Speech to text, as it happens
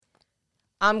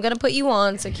I'm going to put you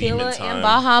on tequila and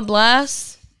Baja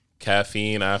Blast.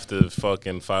 Caffeine after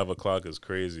fucking 5 o'clock is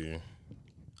crazy.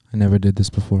 I never did this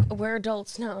before. We're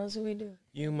adults now. That's what we do.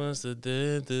 You must have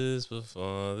did this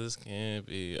before. This can't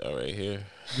be. All right, here.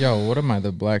 Yo, what am I,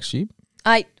 the black sheep?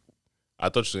 I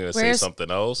thought you were going to say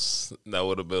something else. That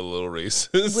would have been a little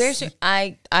racist. Where's your...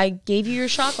 I gave you your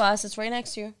shot glass. It's right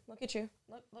next to you. Look at you.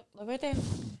 Look right there.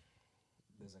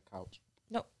 There's a couch.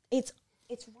 No, it's right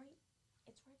there.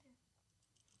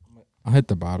 I'll hit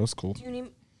the bottle. It's cool. Do you need...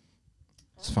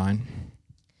 It's fine.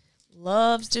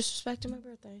 Loves disrespecting my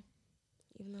birthday.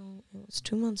 Even though it was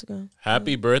 2 months ago.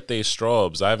 Happy birthday,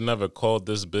 Strawbz. I've never called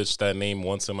this bitch that name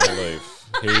once in my life.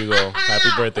 Here you go. Happy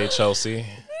birthday, Chelsea.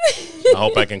 I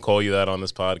hope I can call you that on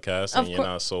this podcast and you're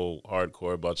not so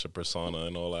hardcore about your persona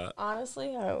and all that.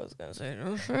 Honestly, I was going to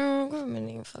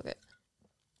say, fuck it.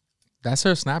 That's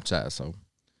her Snapchat, so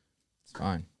it's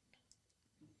fine.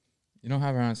 You don't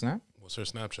have her on Snap? What's her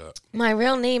Snapchat? My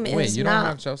real name is Wait, you not... don't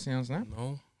have Chelsea on Snap?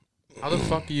 No. How the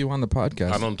fuck are you on the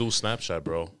podcast? I don't do Snapchat,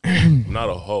 bro. I'm not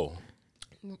a hoe.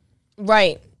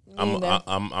 Right.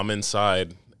 I'm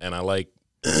inside and I like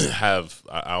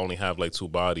I only have like 2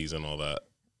 bodies and all that.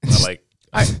 I like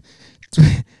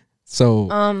So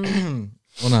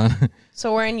hold on.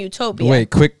 So we're in Utopia. Wait,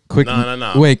 quick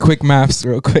No. Wait, quick maths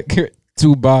real quick.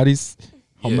 2 bodies.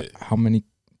 How many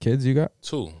kids you got?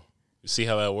 2. You see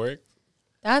how that worked?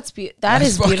 That That's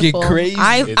is fucking beautiful. crazy.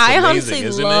 I amazing, honestly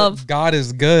isn't love... God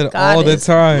is good God all the is-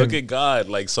 time. Look at God.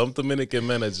 Like some Dominican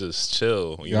men are just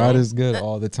chill. God know? is good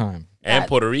all the time. And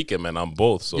Puerto Rican men, I'm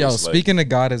both. So Yo, it's speaking of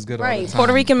God is good all the Right. time.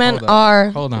 Puerto Rican men Hold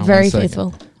are on very 1 second. faithful.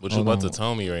 like, what you about to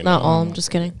tell me right Not now? all. I'm just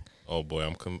kidding. Oh boy,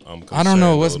 I'm concerned I don't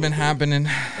know a what's little been bit. happening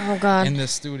Oh, God. in the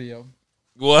studio.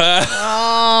 What?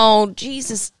 Oh,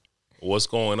 Jesus. What's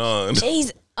going on?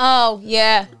 Jeez. Oh,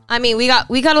 yeah. I mean, we got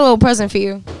a little present for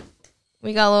you.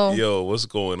 We got a little... Yo, what's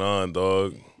going on,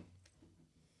 dog?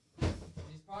 These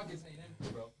pockets ain't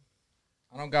empty, bro.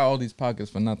 I don't got all these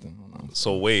pockets for nothing. Hold on.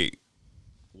 So wait,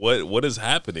 what is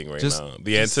happening right now?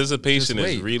 The anticipation just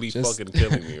is wait. really Just- fucking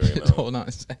killing me right now. Hold on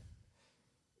a sec.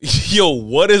 Yo,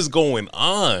 what is going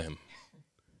on?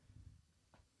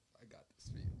 I got this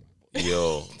for you.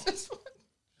 Yo,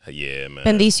 yeah, man.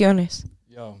 Bendiciones.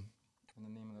 Yo, in the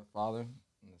name of the Father and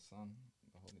the Son and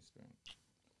the Holy Spirit.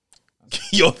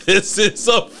 Yo, this is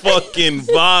a fucking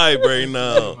vibe right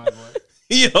now. My boy.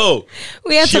 Yo,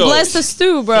 We had to bless the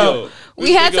stew, bro. yo,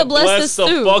 We had to bless the the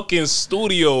stew. fucking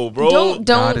studio, bro. God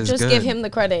Don't is just good. give him the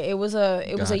credit. It was a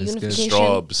God is good. unification.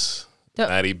 Strawbz, The-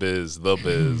 Matty Biz, the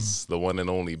Biz, the one and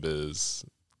only Biz.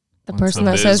 The person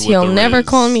that Biz says with he'll the never Riz.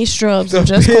 call me Strawbz. The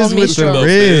Just Biz call me with the The Strawbz.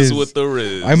 Riz. Biz with the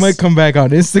Riz. I might come back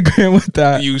on Instagram with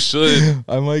that. You should.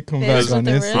 I might come Biz back on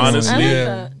with the Riz. Instagram. Honestly, I like yeah.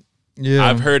 that. Yeah.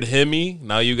 I've heard Hemi.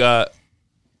 Now you got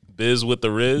Biz with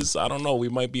the Riz. I don't know. We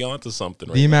might be onto something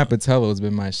right now. D-Matt Patello has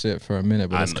been my shit for a minute,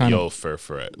 but it's kind Yo, of for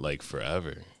like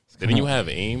forever. Didn't you have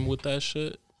aim with that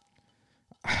shit?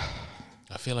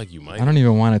 I feel like you might. I don't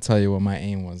even want to tell you what my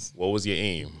aim was. What was your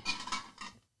aim?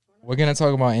 We're gonna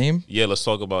talk about aim. Yeah, let's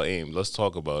talk about aim. Let's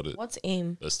talk about it. What's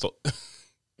aim? Let's talk.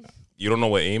 You don't know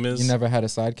what aim is? You never had a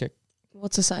sidekick?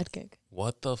 What's a sidekick?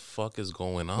 What the fuck is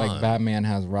going on? Like Batman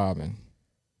has Robin.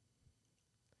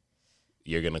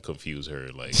 You're gonna confuse her.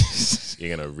 Like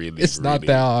you're gonna really. It's not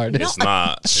that hard. It's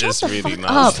not. Shut It's the really fuck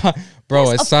not. up. Bro,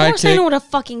 a Of course I know sidekick. what a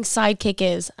fucking sidekick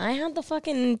is. I had the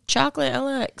fucking chocolate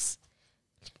LX.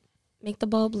 Make the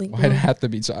bubbly. Why'd it have to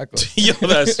be chocolate? Yo,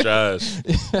 that's trash.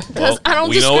 Well, I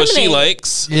don't we know what she discriminate.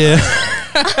 likes. Yeah.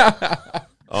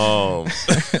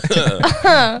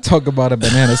 Talk about a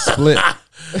banana split.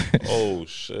 Oh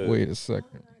shit. Wait a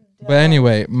second. But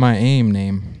anyway, my aim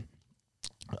name.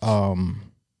 I'm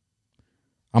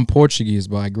Portuguese,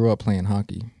 but I grew up playing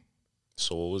hockey.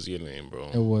 So what was your name, bro?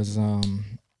 It was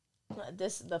The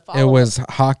it was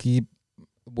hockey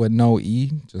with no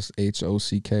E, just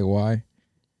HOCKY.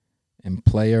 And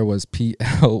player was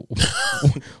PLYR.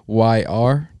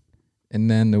 And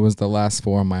then there was the last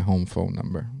 4 of my home phone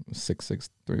number,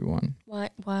 6631. Why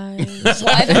the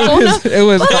phone number? It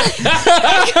was It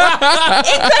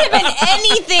could have been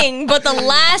anything but the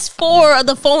last 4 of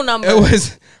the phone number. it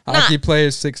was hockey player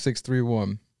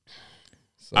 6631.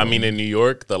 So, I mean, in New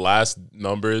York, the last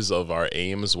numbers of our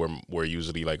aims were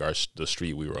usually like the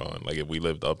street we were on. Like if we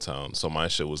lived uptown, so my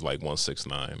shit was like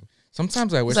 169.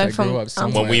 sometimes I wish that I from- grew up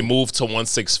somewhere. When we moved to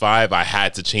 165, I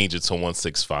had to change it to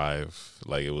 165.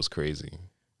 Like it was crazy.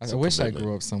 I wish I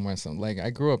grew up somewhere. Like I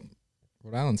grew up.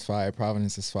 Rhode Island's fire.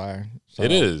 Providence is fire.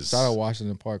 It is. Shout out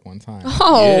Washington Park one time.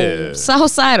 Oh, Yeah.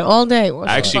 South Side all day.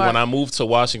 Actually, when I moved to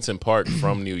Washington Park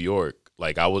from New York,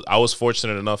 Like I was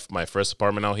fortunate enough. My first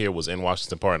apartment out here was in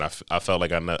Washington Park, and I felt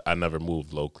like I never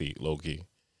moved low key.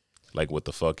 Like with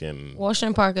the fucking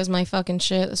Washington Park is my fucking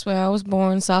shit. That's where I was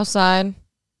born. South Side.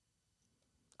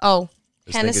 Oh,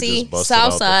 this Hennessy, nigga just busted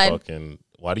South out Side. the fucking.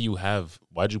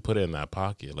 Why'd you put it in that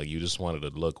pocket? Like you just wanted to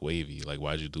look wavy. Like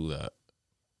why'd you do that?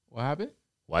 What happened?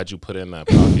 Why'd you put it in that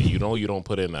pocket? You know you don't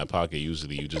put it in that pocket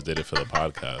usually. You just did it for the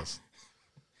podcast.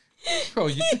 Bro,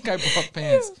 you think I bought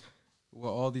pants with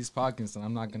all these pockets and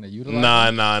I'm not gonna utilize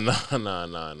Nah.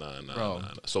 Bro.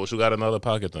 So what you got another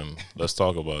pocket then? Let's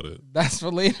talk about it. That's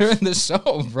for later in the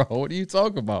show, bro. What are you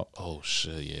talking about? Oh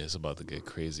shit, yeah, it's about to get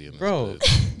crazy in this Bro,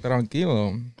 bitch.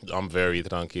 tranquilo. I'm very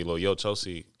tranquilo. Yo,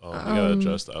 Chelsea, we gotta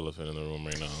address the elephant in the room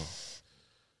right now.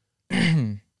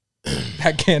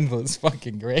 That candle is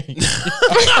fucking great.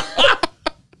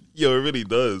 Yo, it really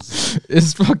does.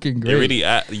 It's fucking great. It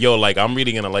really, like I'm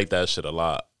really gonna like that shit a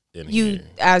lot in here.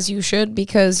 As you should,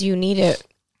 because you need it.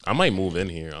 I might move in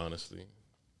here, honestly.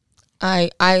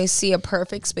 I see a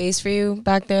perfect space for you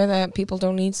back there that people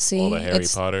don't need to see. Oh, the Harry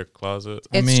Potter closet.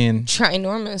 It's I mean,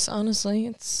 ginormous. Honestly,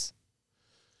 it's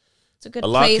a good A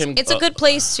lot place. can- It's a good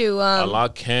place to a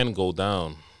lot can go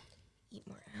down, eat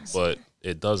more ass. but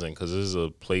it doesn't because this is a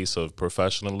place of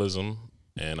professionalism,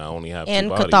 and I only have And two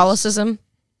bodies. Catholicism,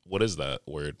 What is that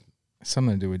word?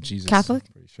 something to do with Jesus. Catholic?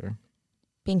 I'm pretty sure.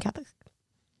 being Catholic.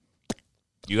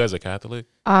 You guys are Catholic?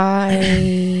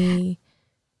 I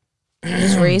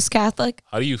was raised Catholic.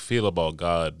 How do you feel about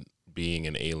God being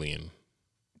an alien?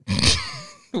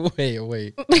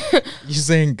 Wait. You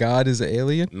saying God is an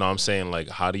alien? No, I'm saying like,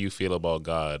 how do you feel about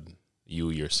God, you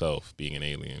yourself being an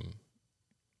alien?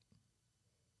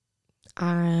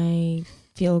 I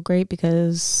feel great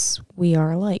because we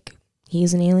are alike.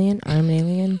 He's an alien. I'm an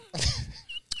alien.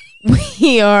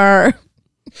 We are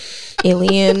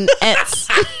alien-ettes.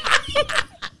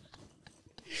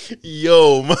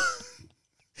 Yo,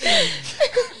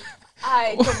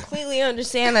 I completely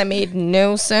understand. I made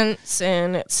no sense,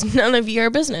 and it's none of your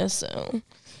business. So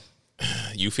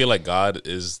you feel like God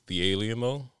is the alien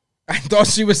though? I thought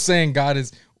she was saying God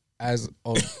is as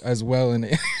well an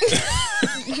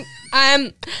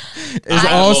I'm is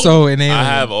also an alien.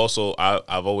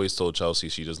 I've always told Chelsea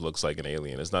she just looks like an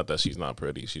alien. It's not that she's not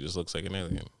pretty. She just looks like an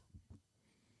alien.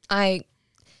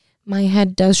 My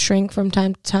head does shrink from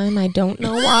time to time. I don't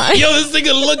know why. Yo, this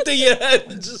nigga looked at your head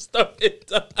and just started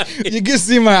dying. You can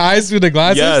see my eyes through the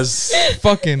glasses. Yes.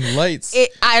 Fucking lights.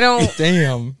 I don't.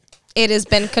 Damn. It has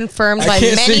been confirmed I by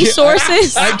can't many see-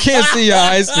 sources. I can't see your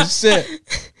eyes for shit.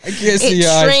 I can't see It your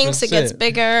eyes shrinks. for It gets shit.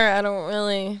 bigger. I don't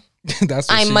really. That's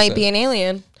what I she might said. be an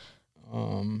alien.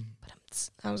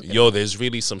 I was gonna- Yo, there's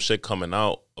really some shit coming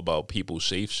out about people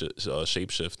shape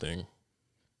shifting.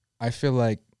 I feel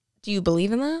like, Do you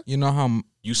believe in that? you know how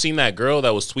You seen that girl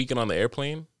that was tweaking on the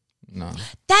airplane? no.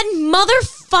 That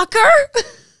motherfucker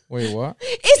Wait, what?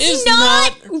 is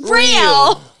not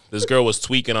real. This girl was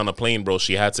tweaking on a plane, bro.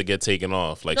 She had to get taken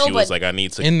off. Like No, she was but- like, I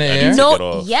need to In the I air? need to get No,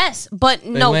 off. yes, but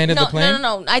no, landed the plane?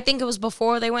 no. I think it was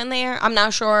before they went there. I'm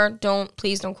not sure.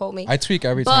 Please don't quote me. I tweak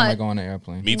every time I But- go on an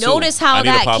airplane. Me too. Notice I how need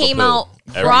to that pop a came pill out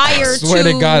every prior time. to. Swear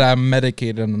to God, I'm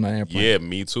medicated on an airplane. Yeah,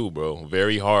 me too, bro.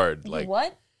 Very hard. Like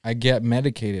What? I get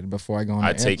medicated before I go on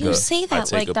I an take airplane. You a- say I that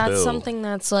take like a that's pill. something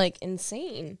that's like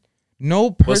insane.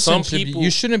 No person some should people- be,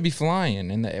 you shouldn't be flying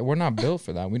in the air. We're not built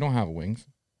for that. We don't have wings.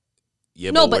 yeah,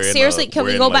 No, but we're in seriously, a- can we're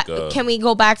we in go like back? a- Can we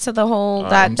go back to the whole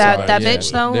I'm that sorry, yeah,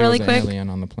 bitch though, there really was quick? an alien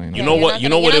on the plane. You know you're what? not You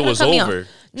gonna- know what? you're It not was gonna cut me over. off.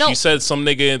 No. She said some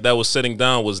nigga that was sitting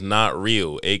down was not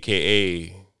real,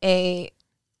 aka A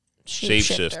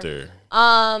shapeshifter.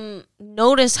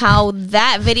 Notice how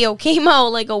that video came out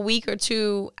like a week or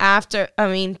two after.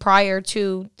 Prior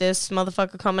to this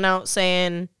motherfucker coming out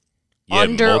saying Yeah,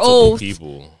 under multiple oath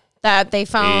people. that they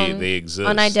found They exist.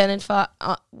 unidentified.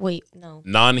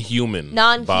 Non-human.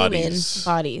 Non-human bodies.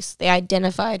 bodies. They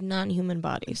identified non-human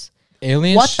bodies.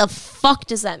 Alien What the fuck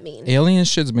does that mean? alien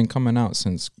shit's been coming out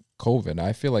since COVID.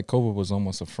 I feel like COVID was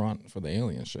almost a front for the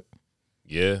alien shit.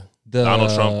 Yeah. The-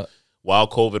 Donald Trump. While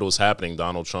COVID was happening,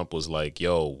 Donald Trump was like,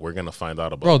 "Yo, we're gonna find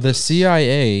out about." Bro, the this.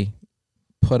 CIA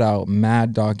put out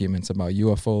mad documents about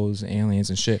UFOs,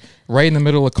 aliens, and shit right in the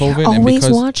middle of COVID. They're And always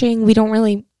because watching.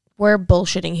 We're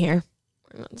bullshitting here.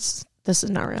 This is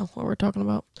not real. What we're talking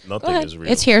about. Go Nothing ahead. is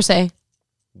real. It's hearsay.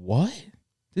 what?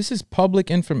 This is public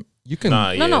information. You can Nah,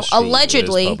 No, yeah, no, it's true. It is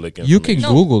allegedly. public you can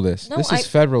information. Google this. No, This is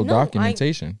federal no, I-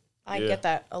 documentation. I Yeah. get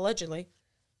that. Allegedly.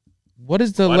 What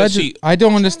is the Why does alleged? she- I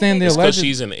don't understand the It's because alleged.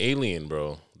 she's an alien,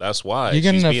 bro. That's why. You're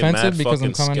getting She's being offensive mad because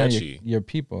I'm fucking coming at sketchy. your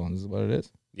people. This is what it is.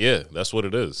 Yeah, that's what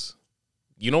it is.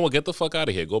 You know what? Get the fuck out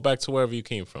of here. Go back to wherever you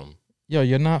came from. Yo,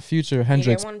 you're not future Maybe I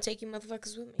Hendrix want to take you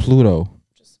motherfuckers with me. Pluto.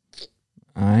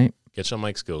 All right. Get your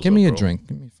mic skills. Give me up, a bro. drink.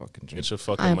 Give me a fucking drink. Get your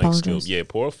fucking mic skills. Yeah,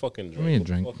 pour a fucking drink. Give me a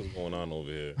drink. What the fuck is going on over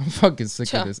here? I'm fucking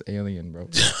sick of this alien, bro.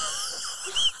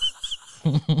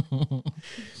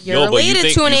 You're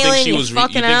related to an alien, you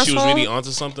fucking you think asshole. she was really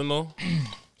onto something though?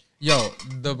 Yo,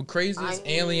 the craziest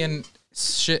alien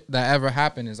shit that ever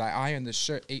happened is I ironed this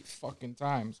shirt 8 fucking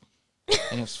times,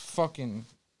 and it's fucking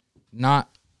not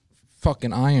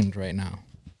fucking ironed right now.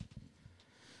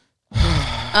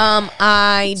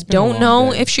 I been a don't long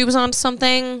know day. if she was on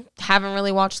something. Haven't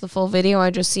really watched the full video.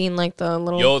 I just seen like the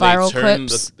little Yo, viral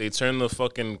clips. they turned the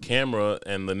fucking camera,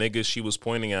 and the nigga she was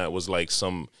pointing at was like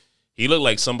he looked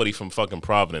like somebody from fucking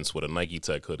Providence with a Nike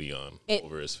Tech hoodie on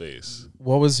over his face.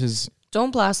 What was his?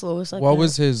 Don't blast Lewis like What that.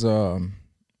 was his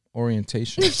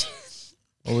orientation?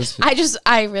 What was?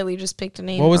 I really just picked a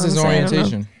name. What was his honestly, I don't know.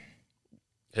 orientation?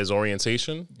 His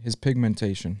orientation? His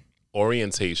pigmentation.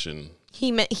 Orientation.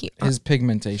 His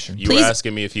pigmentation. You were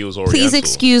asking me if he was Oriental. Please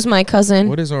excuse my cousin.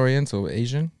 What is Oriental?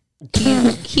 Asian?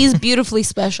 He's beautifully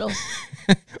special.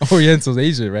 Oriental's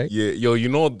Asian, right? Yeah, yo, you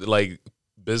know, like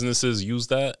businesses use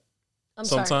that I'm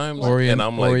sometimes, sorry. and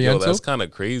I'm like, Oriental? yo, that's kind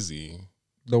of crazy.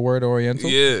 The word Oriental?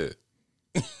 Yeah,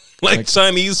 like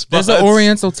Chinese spots. There's an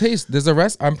Oriental taste. There's a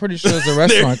I'm pretty sure there's a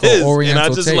restaurant There called is. Oriental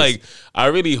And I just Taste. like, I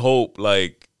really hope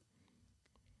like.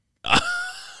 I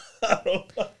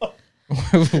don't know.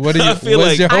 What do you? I feel what's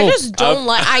like- your I hope? just don't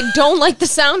like. I don't like the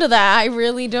sound of that. I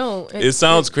really don't. It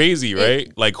sounds crazy, right?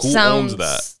 Like who owns sounds-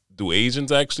 that? Do Asians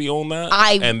actually own that?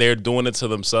 I- and they're doing it to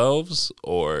themselves,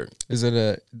 or Is it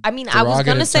a I mean, I was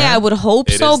gonna derogative say term? I would hope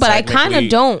It so, is but I kind of technically-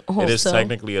 don't hope it is so.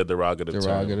 technically a derogative term.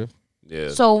 derogative? Yeah.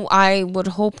 So I would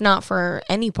hope not for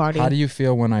any party. How do you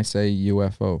feel when I say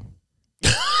UFO?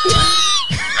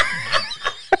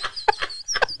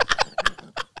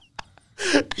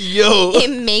 Yo.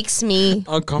 It makes me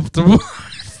Uncomfortable.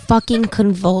 fucking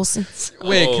convulsing.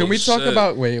 Wait, Oh, can we talk shit.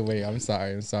 about? Wait. I'm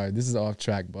sorry. This is off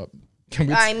track, but can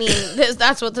we I mean,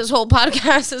 that's what this whole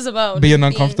podcast is about. being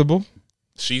just uncomfortable?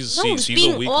 She's No, it's she's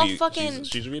being a weekly. all fucking-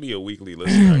 She's really a weekly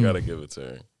listener. I gotta give it to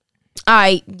her.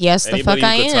 Yes, the Anybody fuck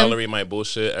who I could am. tolerate my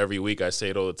bullshit every week, I say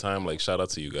it all the time. Like shout out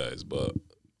to you guys, but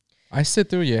I sit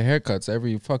through your haircuts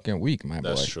every fucking week, my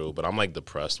that's boy. true. But I'm like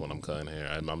depressed when I'm cutting hair.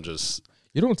 I'm just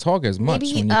You don't talk as much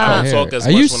Maybe, when you I cut don't hair. talk as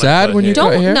Are you much when I sad cut when you hair.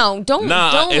 cut hair? Don't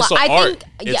it's li- an I art. think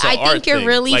It's I an art think you're thing.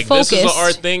 really like focused. this is an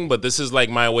art thing, but this is like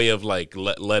my way of like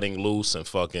letting loose and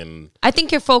fucking. I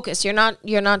think you're focused. You're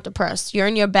not depressed. You're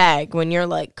in your bag when you're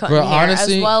like cutting Bro, hair,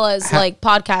 honestly, as well as like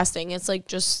podcasting. It's like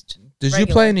just. Did you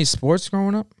regular. play any sports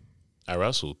growing up? I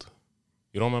wrestled.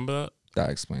 You don't remember that? That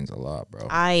explains a lot, bro.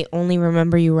 I only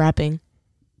remember you rapping.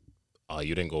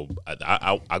 You didn't go.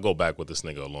 I go back with this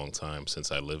nigga a long time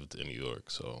since I lived in New York.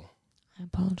 So I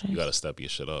apologize. you gotta step your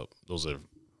shit up. Those are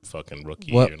fucking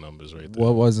rookie What- year numbers right there.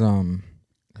 What was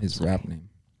his rap name?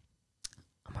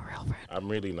 I'm a real friend. I'm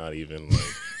really not even like.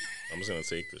 I'm just gonna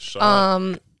take the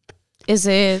shot. Is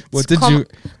it? What did you?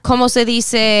 Como se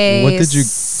dice? What did you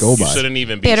go You by? shouldn't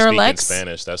even be Peter speaking Lex?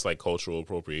 Spanish. That's like cultural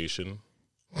appropriation.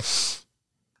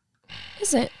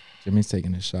 Is it? Jimmy's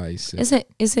taking a shot. He's sick.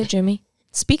 Is it Jimmy?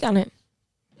 Speak on it.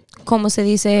 Como se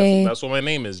dice? That's what my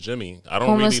name is, Jimmy. I don't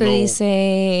Como really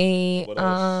se know dice? what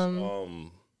else.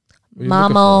 What are you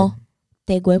Mama looking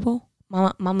de huevo?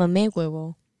 Mama me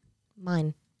huevo.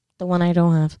 Mine. The one I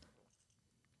don't have.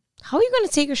 How are you going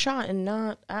to take a shot and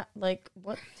not, like,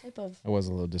 what type of That was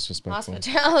a little disrespectful.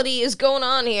 hospitality is going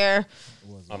on here?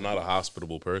 I'm not a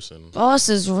hospitable person. Boss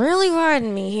is really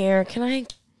riding me here. Can I?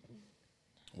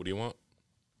 What do you want?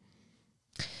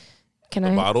 Can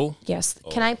A I? bottle? Yes. Oh.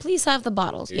 Can I please have the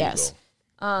bottles? Here you Yes.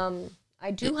 go. I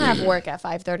do have work at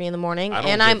 5:30 in the morning, I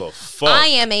don't and give a fuck. I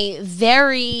am a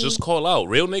very Just call out.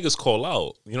 Real niggas call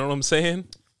out. You know what I'm saying?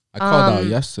 I called out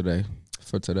yesterday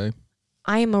for today.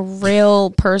 I am a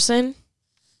real person,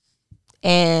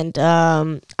 and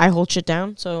I hold shit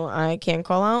down, so I can't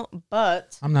call out.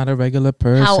 But I'm not a regular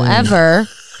person. however,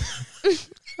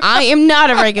 I am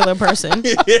not a regular person.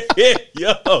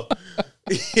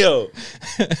 Yo.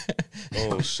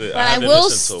 Oh shit! But I haven't will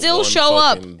listened to still one show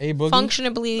up. fucking- Hey, Boogie?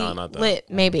 Functionably No, not that. lit,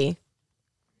 maybe.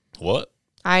 What?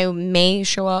 I may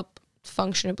show up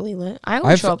functionably lit. I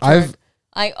always show up to I've work.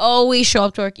 I always show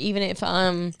up to work, even if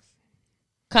I'm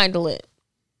kind of lit.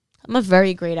 I'm a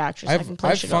very great actress. I can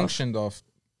play I've shit off. functioned off,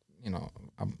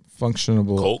 I'm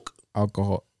functionable Coke?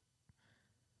 alcohol.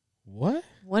 What?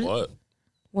 What?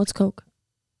 What's Coke?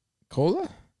 Cola?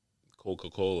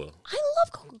 Coca-Cola. I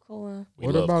love Coca-Cola. We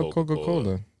What love about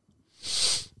Coca-Cola?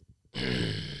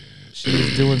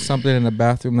 She's doing something in the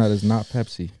bathroom that is not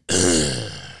Pepsi.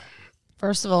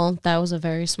 First of all, that was a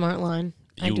very smart line.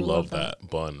 I You do love that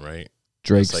bun, right?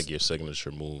 Drake's That's like your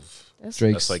signature move. Drake's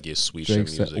That's like your sweet Drake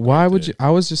music. said, why right would there. you? I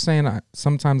was just saying.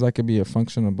 Sometimes I could be a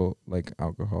functionable like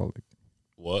alcoholic.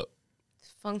 What?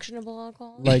 Functionable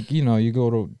alcohol. Like you go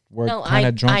to work No, kind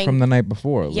of drunk from the night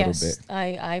before a yes, little bit.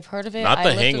 I've heard of it. Not I the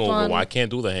lived hangover. upon- I can't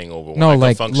do the hangover. No, I can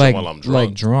like function while I'm drunk.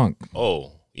 like drunk.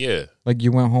 Oh, yeah. Like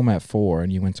you went home at 4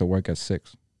 and you went to work at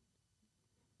 6.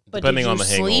 But Depending did you on the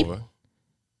sleep? hangover.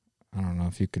 I don't know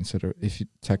if you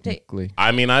technically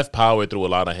I mean, I've powered through a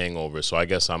lot of hangovers, so I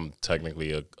guess I'm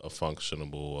technically a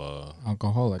functionable.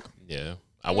 alcoholic. Yeah,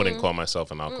 I wouldn't call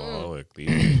myself an alcoholic these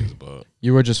days, but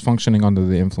You were just functioning under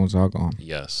the influence of alcohol.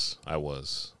 yes, I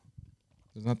was.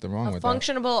 There's nothing wrong A with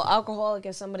functionable alcoholic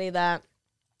is somebody that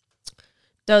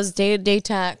does day-to-day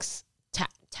tax.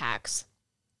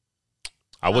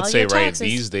 I would All say your right taxes.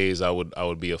 these days, I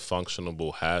would be a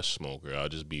functionable hash smoker. I'll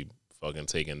just be fucking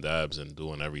taking dabs and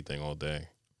doing everything all day.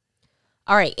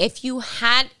 All right, if you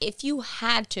had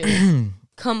to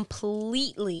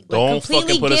completely, Don't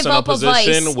completely fucking put us give in a up a vice,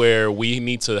 position where we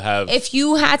need to have. if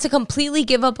you had to completely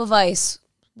give up a vice,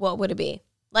 what would it be?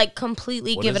 Like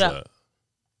completely what give is it up. that?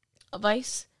 A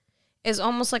vice is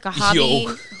almost like a hobby,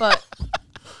 but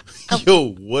Yo,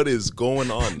 what is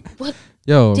going on? what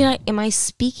Yo, am I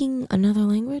speaking another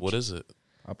language? What is it?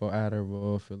 Papa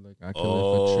Adderall, feel like I could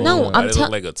Oh, live for No, trees. I'm it tell-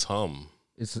 look like a tum.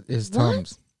 It's What?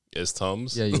 Tums. It's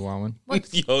tums. Yeah, you want one?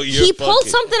 Yo, you're He pulled fucking-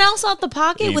 something else out the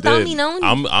pocket He without did. me knowing.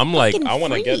 I'm like, Fucking I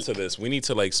want to get freak. to this. We need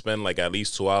to like spend like at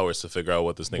least 2 hours to figure out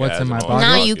what this nigga What's has in my all his pocket? Nah,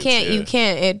 pockets. you can't. Yeah. You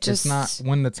can't. It just It's not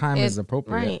when the time is it-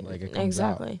 appropriate. right, Like it comes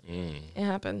exactly. Mm, It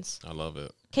happens. I love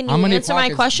it. Can out. How you many answer my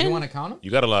pockets? question? You want to count them?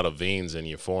 You got a lot of veins in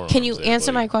your forearms. Can you there,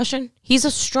 answer buddy. my question? He's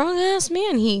a strong ass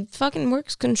man. He fucking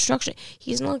works construction.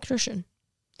 He's an electrician.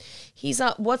 He's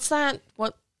a what's that?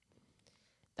 What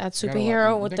that got a lot-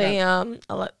 superhero you with think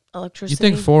the electricity? You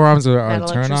think forearms are Mad a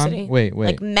turn electricity? on? Wait.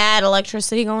 Like mad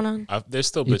electricity going on? There's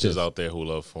still He bitches just- out there who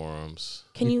love forearms.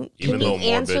 Can you Even though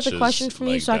more answer the bitches question for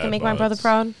me like so I can bad make my brother vibes.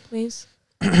 proud, please?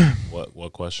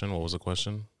 What question? What was the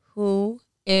question? Who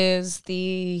is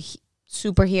the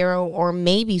superhero or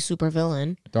maybe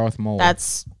supervillain Darth Maul.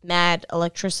 that's mad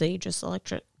electricity, just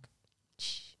electric?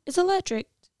 It's electric.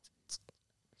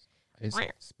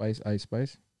 Ice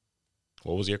Spice.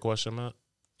 What was your question, Matt?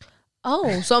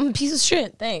 Oh, so I'm a piece of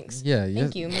shit. Thanks. Yeah.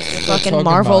 Thank you, Mr. We're fucking talking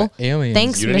Marvel. about aliens.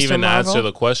 Thanks, You didn't Mr. even Marvel. answer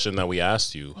the question that we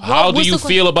asked you. How do was you the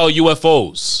feel about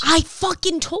UFOs? I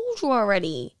fucking told you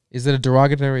already. Is it a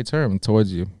derogatory term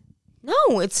towards you?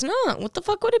 No, it's not. What the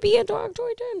fuck would it be a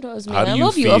derogatory term towards me? How do I you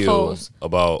love feel UFOs.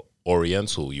 about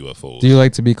Oriental UFOs? Do you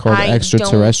like to be called I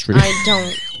extraterrestrial? I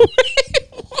don't.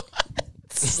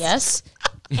 Yes.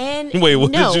 And Wait,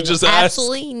 what did no, you just ask?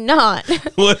 Absolutely not.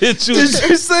 What did you? Did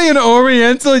you say an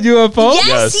Oriental UFO? Yes,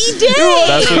 Yes. he did.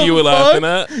 That's what you were laughing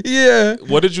at. Yeah.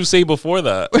 What did you say before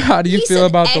that? How do you He feel said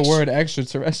about the ext- word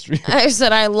extraterrestrial? I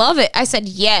said I love it. I said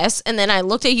yes, and then I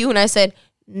looked at you and I said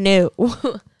no.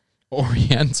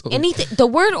 Oriental. Anything. The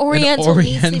word Oriental,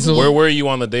 needs to Oriental. be Where were you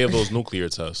on the day of those nuclear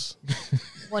tests?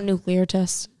 one nuclear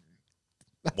test.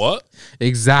 What?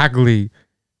 Exactly.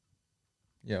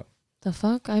 Yeah. The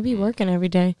fuck? I be working every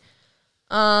day.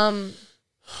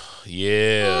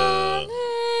 Yeah.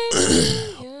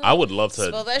 I would love to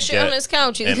Spill that shit get on his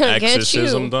couch. He's an gonna get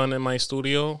exorcism you. done in my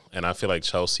studio, and I feel like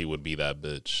Chelsea would be that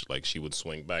bitch. Like she would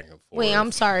swing back and forth. Wait,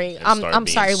 I'm sorry. and I'm start being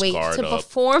sorry. Wait, scarred to up.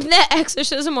 perform that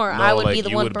exorcism, or No, I would like, be the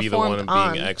you one would be the one performed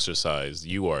being on. exercised.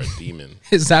 You are a demon.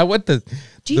 Is that what the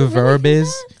Do you really verb think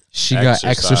is? that? She got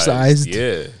exercised.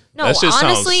 Yeah. No, That shit sounds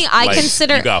honestly, I like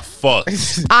consider- you got fucked.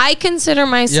 I consider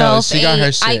myself. she got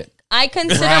her shit. I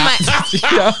consider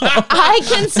I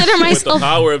consider With the myself.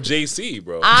 power of JC,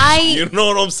 bro. I- you know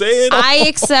what I'm saying? I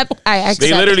accept.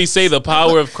 They literally say the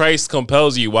power of Christ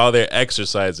compels you while they're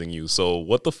exercising you. So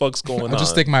what the fuck's going on? I'll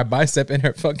just stick my bicep in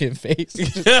her fucking face.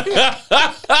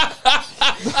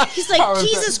 He's like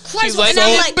Jesus Christ, She's like, and I'm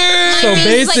 "Oh, like. bitch." So my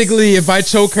name's like- basically, if I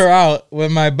choke her out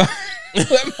with my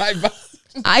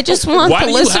I just want Why the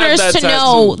do you have listeners that to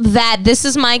know that this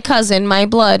is my cousin, my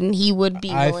blood, and he would be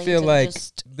willing I feel to like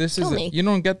just this kill is me. you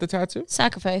don't get the tattoo,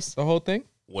 sacrifice. the whole thing.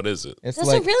 What is it? It's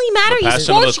Doesn't like really matter. He's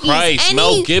Passion of the Portuguese. Christ.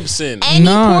 Mel Gibson. Any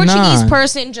No, Portuguese nah.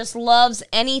 person just loves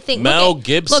anything. Mel Look at-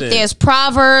 Gibson. Look, there's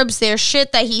proverbs. There's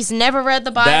shit that he's never read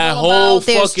the Bible That whole about.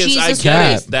 There's fucking I Jesus get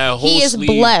Christ. it. That whole He is sleeve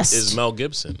blessed. is Mel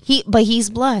Gibson. But he's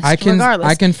blessed. I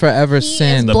regardless. can forever He is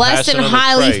sin. The blessed Passion and of the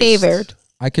highly Christ. favored.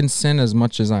 I can sin as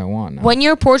much as I want now. When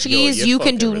you're Portuguese, Yo, you you're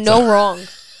can do fucking no retarded. wong.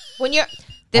 When you're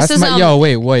this That's is my, yo,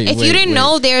 wait. if you didn't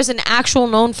know, there's an actual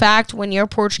known fact. When you're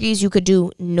Portuguese, you could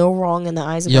do no wrong in the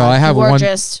eyes of Yo, God. I have you are one-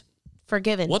 just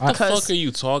forgiven. What the because fuck are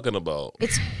you talking about?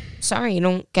 It's sorry, you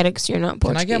don't get it because you're not Can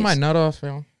Portuguese. I get my nut off,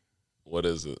 yo? What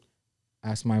is it?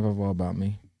 Ask my Vavo about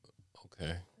me.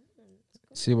 Okay.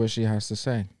 See what she has to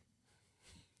say.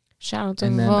 Shout out to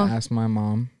And then Vavo. ask my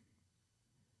mom.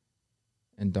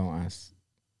 And don't ask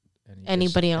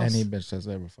Anybody else. Any bitch that's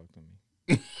ever fucked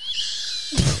with me.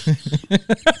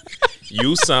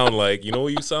 You sound like, you know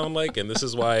what you sound like? And this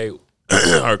is why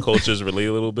our cultures relate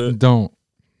a little bit. Don't.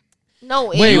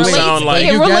 No, it Wait, relates, sound like-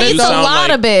 it you relates a sound lot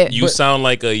like- of it. You sound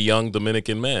like a young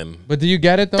Dominican man. But do you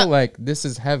get it though? Like this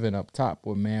is heaven up top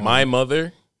with Mary. My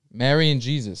mother, Mary and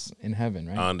Jesus in heaven,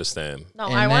 right? I understand. No,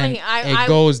 And I want then to. it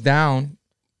goes down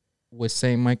with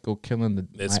Saint Michael killing the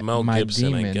It's my, Mel my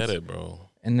Gibson. demons. I get it, bro.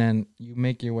 And then you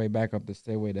make your way back up the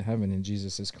stairway to heaven, and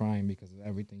Jesus is crying because of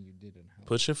everything you did in hell.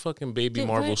 Put your fucking baby Dude,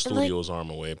 Marvel like- Studios arm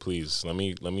away, please. Let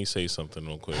me say something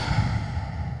real quick.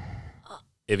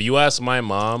 If you ask my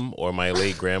mom or my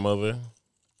late grandmother,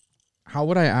 How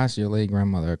would I ask your late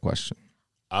grandmother a question?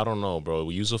 I don't know, bro.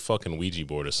 We use a fucking Ouija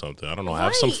board or something. I don't know.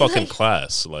 Have some Right, fucking like-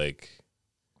 class. Like,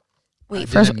 Wait, I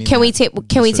first, didn't mean can we that. table?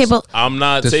 Can we table? I'm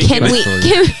not This- taking Can we?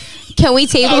 Respectfully. Can we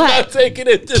table I'm that? not taking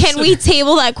it. Can we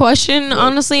table that question,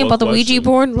 honestly, what about the Ouija question?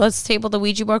 board? Let's table the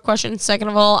Ouija board question. Second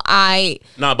of all, I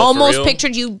Nah, but for almost real?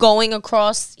 pictured you going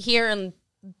across here and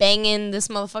banging this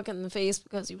motherfucker in the face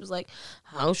because he was like,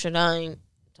 how should I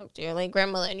talk to your late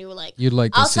grandmother? And you were like, You'd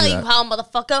like to I'll see tell that. you how,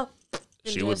 motherfucker.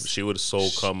 And She would. just She would so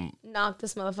come. knock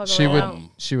this motherfucker She right would. out.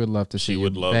 She would love to see She you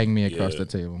would love- bang me across yeah. the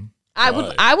table. I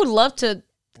Why? would love to.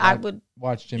 I Why? would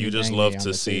Watch Jimmy. You just bang love me on to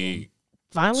the see table.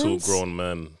 violence. two grown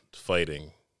men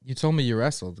fighting You told me you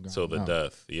wrestled. till the growing up.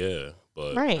 death. Yeah,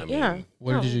 but Right, I mean, yeah.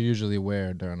 What No. did you usually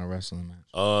wear during a wrestling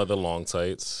match? The long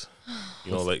tights.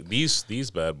 You know, like these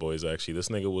bad boys. Actually, this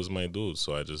nigga was my dude.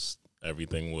 So I just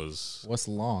everything was What's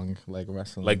long like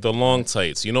wrestling? like the long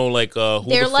tights. You know, like who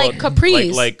They're the like fuck?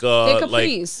 capris. Like They're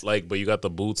capris. like but you got the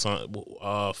boots on.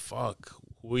 Fuck.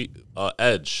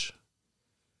 Edge.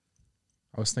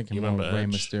 I was thinking You more remember Rey Edge?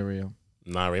 Mysterio.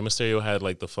 Nah, Rey Mysterio had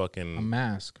like the A fucking.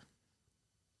 mask.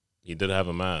 He did have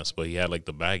a mask, but he had like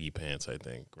the baggy pants. I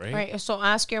think, right? Right. So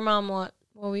ask your mom what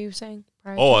were you saying?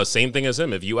 prior to- Oh, same thing as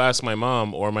him. If you ask my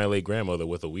mom or my late grandmother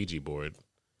with a Ouija board,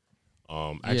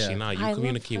 actually, Yeah. nah, you I love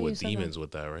communicate how you with said that. demons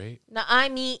with that, right? No, I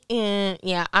mean,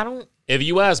 yeah, I don't. If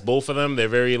you ask both of them, they're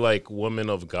very like women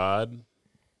of God.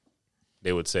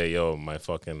 They would say, "Yo, my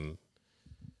fucking,"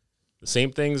 the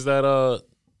same things that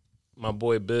my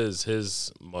boy Biz,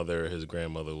 his mother, his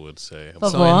grandmother would say. But-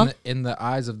 So Vavor? in the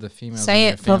eyes of the females, Say in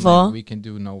your it, family, Vavor. we can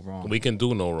do no wrong. We can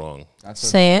do no wrong. That's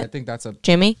Say it. I think that's a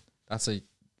Jimmy,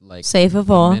 like say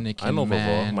Vavor. Dominican I know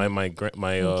man.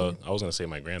 Vavor. I was gonna say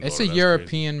my granddaughter. It's a That's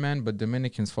European men, but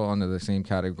Dominicans fall under the same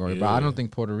category. But I Yeah. don't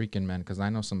think Puerto Rican men, because I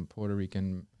know some Puerto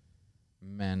Rican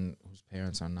men whose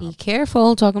parents are Be not.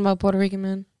 careful talking about Puerto Rican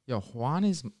men. Yo, Juan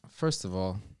is first of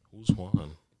all, crazy. Who's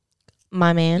Juan?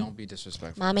 My man, don't be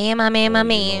disrespectful. my man, my man, my Oh, you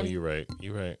know, man, you're right.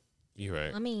 You're right. You're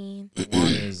right. my man. Juan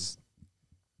is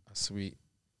a sweet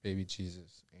baby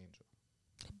Jesus angel.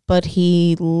 But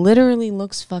he literally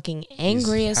looks fucking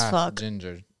angry He's as half fuck.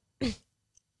 Ginger.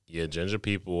 Yeah, ginger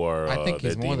people are. I think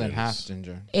he's they're more than demons. half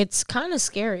ginger. It's kind of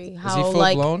scary he how full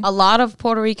like blown? a lot of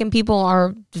Puerto Rican people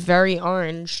are very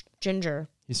orange, ginger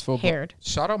He's full haired.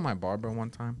 Shout out my barber one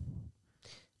time.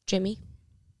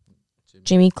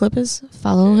 Jimmy Clippers,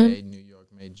 follow him. AKA New York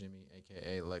made Jimmy,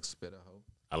 aka Lex Spittaho.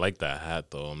 I like that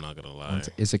hat though. I'm not gonna lie.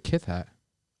 It's a Kith hat.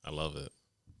 I love it.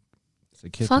 It's a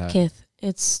Kith Fuck hat. Kith,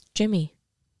 it's Jimmy.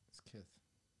 It's Kith.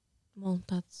 Well,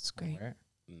 that's great. Where?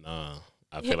 Nah,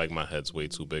 I feel like my head's way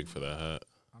too big for that hat.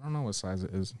 I don't know what size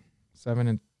it is. 7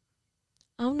 and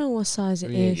I don't know what size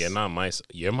it Yeah, is. You're not my.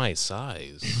 You're my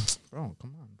size. bro,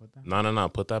 come on, put that. No.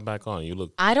 Put that back on. You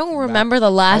look. I don't remember the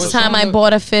last was time on I the-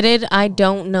 bought a fitted. I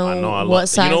don't know, I know. I what love.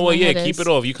 size. You know what? my Yeah, head keep is. it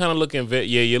off. You kind of looking.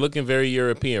 You're looking very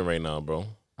European right now, bro.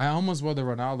 I almost wore the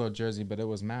Ronaldo jersey, but it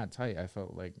was mad tight. I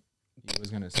felt like he was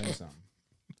gonna say something.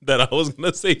 That I was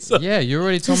gonna say something. Yeah, you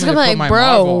already told Just me to gonna be put my like, bro,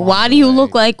 Marvel why arms do you away.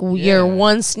 look like Yeah. you're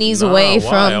one sneeze Nah, away why? I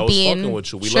from was being fucking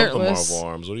with you. We shirtless? love the Marvel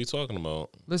arms. What are you talking about?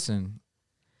 Listen,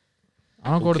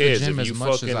 I don't Who go to the cares? gym If as you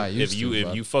much fucking, as I used if you to. if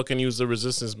but you fucking use the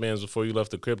resistance bands before you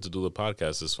left the crib to do the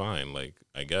podcast, it's fine. Like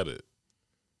I get it.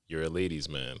 You're a ladies'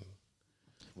 man.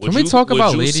 Can we talk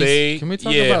about ladies? Say, Can we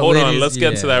talk yeah, about hold on. ladies? Let's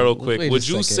get to Yeah. that real quick. Wait a Would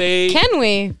you second. say? Can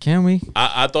we? Can we?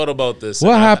 I thought about this.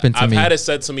 What and happened to I've me? had it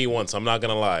said to me once. I'm not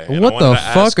gonna lie. And I What wanted the to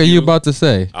fuck ask are you about to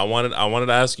say? I wanted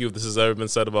to ask you if this has ever been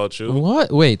said about you.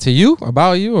 What? Wait, to you?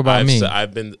 About you or about me?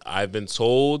 I've been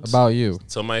told About you.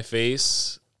 to my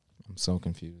face I'm so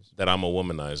confused. that I'm a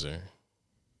womanizer.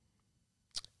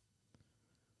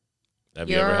 Have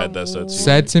you You're ever a had that said to you?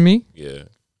 Said to me? Yeah.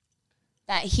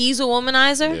 That he's a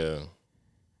womanizer? Yeah.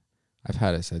 I've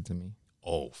had it said to me.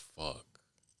 Oh fuck.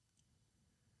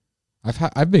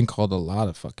 I've been called a lot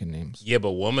of fucking names. Yeah, but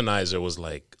womanizer was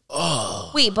like,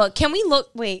 oh. Wait, but can we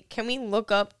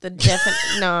look up the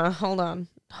definition? Nah, hold on.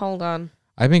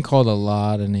 I've been called a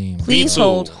lot of names. Please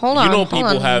hold on. You know, hold people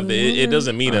on. have it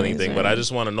doesn't mean anything, but I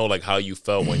just want to know like how you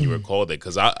felt when you were called it,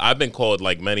 because I've been called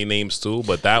like many names too,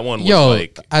 but that one was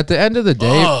like. At the end of the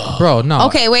day, bro, no.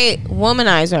 Okay, wait.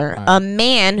 Womanizer, a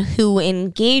man who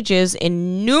engages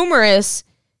in numerous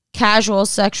casual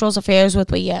sexual affairs with,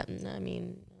 but yeah, I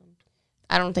mean,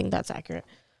 I don't think that's accurate.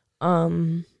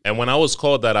 And when I was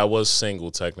called that, I was single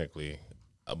technically,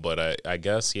 but I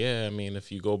guess yeah. I mean,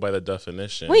 if you go by the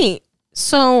definition, Wait.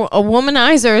 So a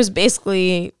womanizer is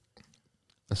basically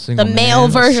the male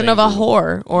version of a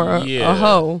whore or a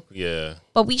hoe. Yeah.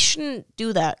 But we shouldn't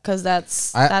do that because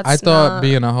that's I thought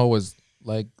being a hoe was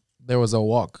like there was a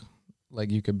walk.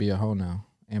 Like you could be a hoe now.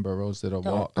 Amber Rose did a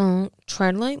walk.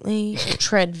 Tread lightly.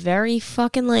 Tread very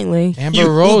fucking lightly.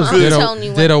 Amber Rose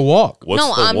did a walk. What's the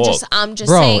walk? I'm just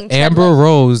bro, saying. Amber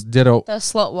Rose did the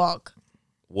slut walk.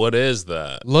 What is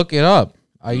that? Look it up.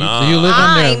 Do you live in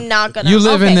I'm not gonna. You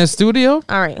live in this studio?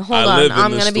 All right, hold on.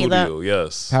 I'm gonna be that.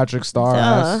 Yes. Patrick Star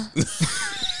ass.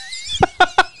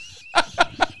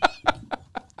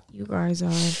 You guys are.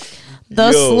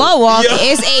 The slut walk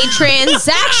is a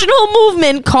transactional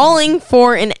movement calling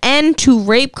for an end to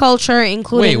rape culture,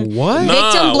 including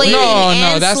victim blaming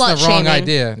and that's slut the wrong shaming.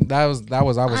 idea. I was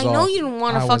I know you didn't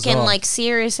want to fucking like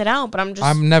serious it out, but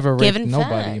I've never raped giving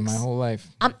nobody in facts. my whole life.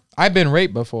 I've been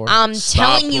raped before. I'm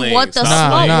telling you what the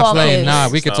Nah, slut walk is. Nah,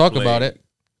 we could talk about it.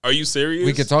 Are you serious?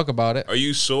 We could talk about it. Are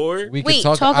you sure? We could Wait,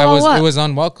 talk. talk about what? It was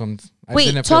unwelcomed.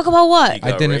 Wait, talk about what?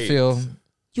 I didn't feel.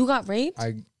 You got raped?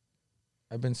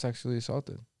 I've been sexually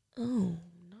assaulted. Oh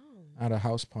no! At a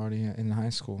house party in high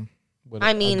school with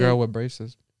a girl with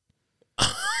braces. I'm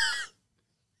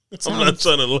not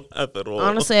trying to laugh at all.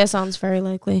 Honestly, that sounds very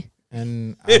likely.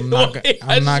 And I'm not gonna.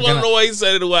 I just want to know why you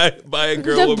said it. By a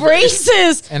girl The with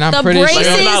braces. And I'm the pretty braces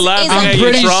sure. I'm not laughing I'm at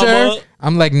pretty your trauma. sure.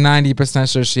 I'm like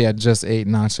 90% sure she had just ate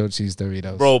nacho cheese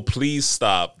Doritos. Bro, please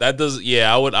stop. That does.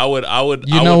 Yeah, I would.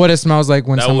 You know what it smells like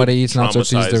when somebody eats nacho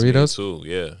cheese traumatize me Doritos? too,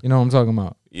 yeah. You know what I'm talking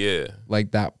about? Yeah.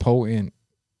 Like that potent.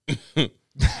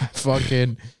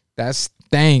 Fucking that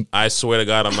stank. I swear to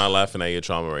God, I'm not laughing at your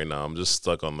trauma right now. I'm just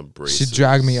stuck on the braces. She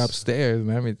dragged me upstairs and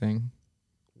everything.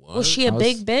 What? Was she a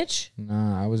big bitch?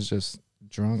 Nah, I was just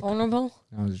drunk. Vulnerable?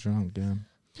 I was drunk, yeah.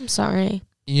 I'm sorry.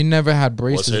 You never had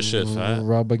braces her shit fat?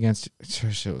 rub against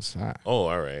her shit was fat. Oh,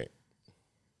 all right.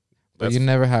 But you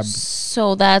never had.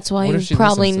 So that's why What you if she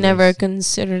probably listens to never this?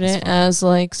 considered it as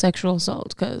like sexual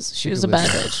assault because she was a bad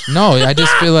bitch. No, I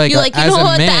just feel like You're like, you as know a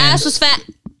what? man, The ass was fat.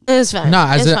 It was fine. No,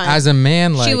 It's fine. as a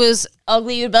man, like she was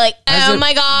ugly. You'd be like, oh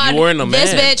my god, You weren't a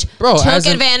this man. bitch Bro, took as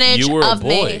a- advantage You were a of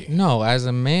boy. me. No, as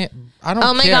a man, I don't.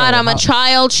 Oh my care god, I'm a how-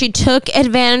 child. She took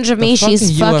advantage of me.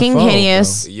 She's fucking UFO,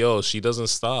 hideous. Yo, she doesn't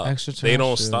stop. Extraterrestrial. They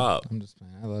don't stop. I'm just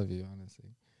playing. I love you, honestly,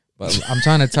 but I'm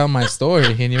trying to tell my story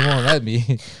and you won't let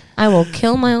me. I will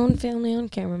kill my own family on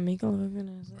camera. Make a look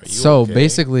at it. So okay?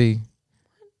 basically,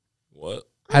 What?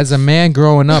 as a man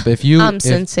growing up, I'm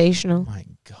sensational. My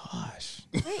gosh,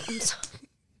 I'm sorry.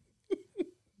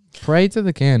 pray to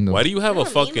the candle. Why do you have a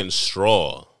fucking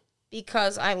straw?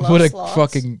 Because I love What a sloths.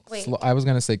 fucking. Wait. I was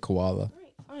gonna say koala.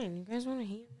 Fine, you guys want to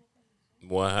hear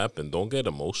What happened? Don't get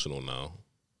emotional now.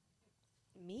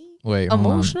 me? Wait, hold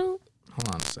on. Emotional? Hold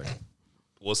on a second.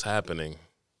 What's happening?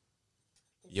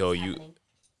 Yo,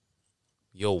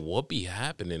 what be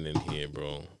happening in here,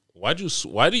 bro? Why do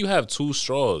you have two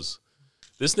straws?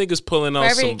 This nigga's pulling out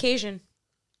For every some. occasion.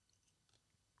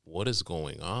 What is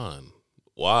going on?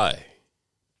 Why?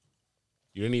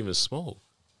 You didn't even smoke.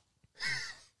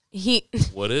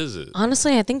 What is it?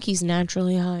 Honestly, I think he's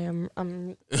naturally high.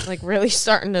 I'm like really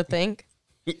starting to think.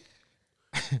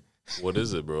 What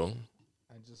is it, bro?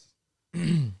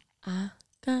 I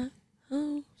got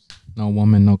hoes No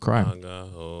woman, no I crime. got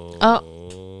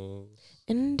hoes.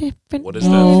 in different What is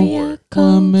that area for?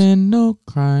 codes. Woman, no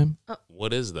crime.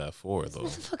 What is that for, though?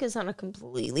 What the fuck is on a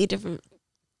completely different?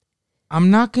 I'm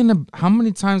not gonna. How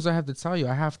many times do I have to tell you?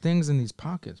 I have things in these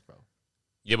pockets, bro.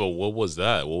 Yeah, but what was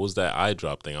that? What was that eye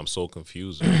drop thing? I'm so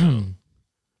confused right now.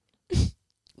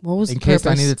 What was In the case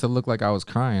purpose? I needed to look like I was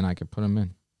crying, I could put them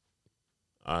in.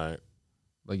 All right.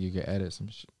 Like you could edit some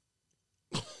shit.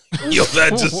 Yo,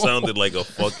 that just sounded like a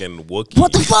fucking Wookiee.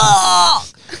 What the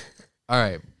fuck? All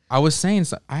right. I was saying,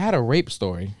 I had a rape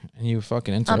story, and you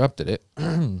fucking interrupted it.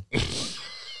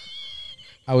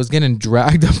 I was getting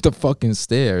dragged up the fucking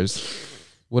stairs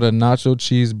with a nacho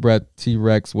cheese bread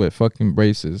T-Rex with fucking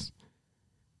braces.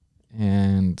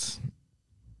 And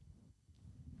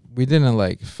we didn't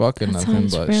like fucking That nothing,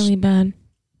 sounds but really bad.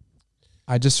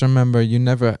 I just remember you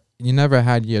never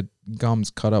had your gums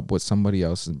cut up with somebody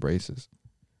else's braces.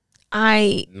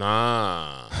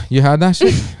 Nah. You had that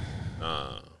shit?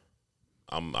 Nah.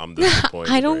 I'm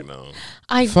disappointed right now.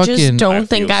 I just don't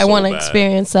think I want to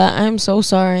experience that. I'm so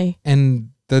sorry. And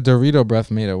the Dorito breath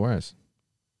made it worse.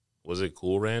 Was it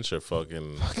Cool Ranch or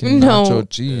fucking nacho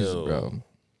cheese, bro?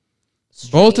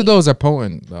 Straight. Both of those are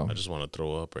potent, though. I just want to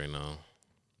throw up right now.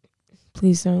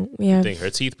 Please don't. Yeah. I think her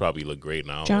teeth probably look great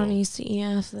now. Johnny used to eat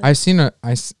after. I've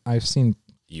seen.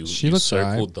 You circled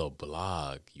right. The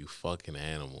block, you fucking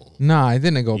animal. Nah, I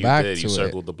didn't go back to it. You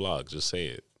circled the block. Just say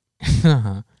it.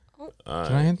 Can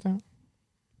right. I hit that?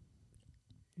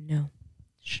 No.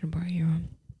 Should have brought your own.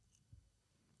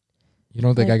 You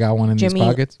don't think I got one in these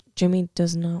pockets? Jimmy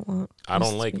does not want. I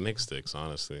don't like Nick sticks,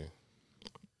 honestly.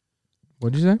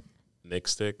 What'd you say? Nick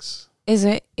sticks. Is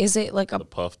it like the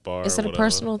puff bar? Is it a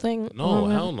personal thing? No,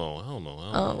 hell no.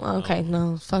 Oh, okay.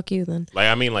 No, fuck you then. Like,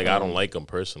 I mean, like, I don't like them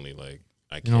personally. Like,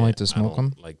 I can't. You don't like to smoke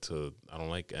them? I don't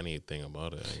like anything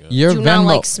about it. Your Do you Venmo, not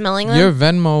like smelling them? Your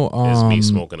Venmo is me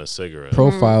smoking a cigarette.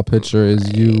 Profile picture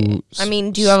is you. I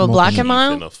mean, do you have a black and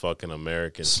mild? In a fucking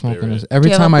American spirit.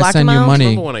 Every time I send you money.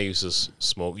 Remember when I used to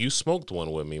smoke? You smoked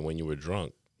one with me when you were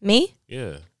drunk. Me?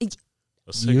 Yeah.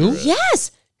 A cigarette. You?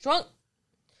 Yes. Drunk.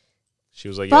 She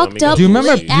was like, "Yo, let me up. Do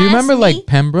you remember like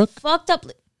Pembroke? Fucked up.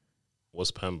 What's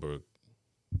Pembroke?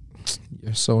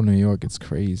 You're so New York, it's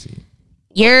crazy.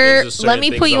 Let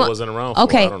me put you I wasn't around for.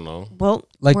 Okay. I don't know. Well,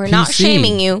 like we're PC. not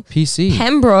shaming you. PC.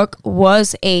 Pembroke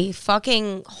was a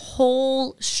fucking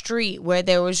whole street where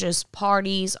there was just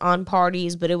parties on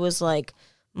parties, but it was like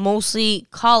mostly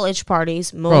college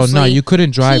parties. Mostly Bro, no, you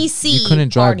couldn't drive. PC you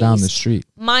couldn't drive parties. down the street.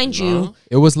 Mind you,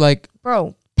 it was like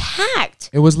packed.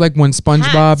 It was like when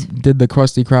SpongeBob did the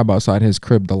Krusty Krab outside his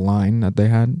crib. The line that they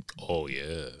had. Oh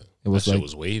yeah, it was that like shit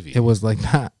was wavy. It was like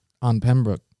that on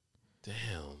Pembroke. Damn.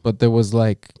 But there was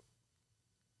like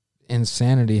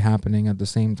insanity happening at the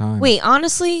same time. Wait,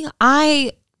 honestly,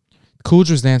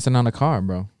 Coolidge was dancing on a car,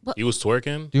 bro. He was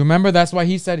twerking? Do you remember? That's why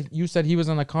you said he was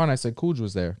on the car, and I said Coolidge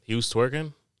was there. He was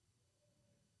twerking?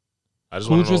 I just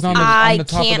Coolidge was on the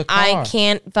top of the car. I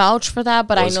can't vouch for that,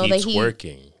 but I know that he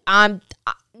twerking?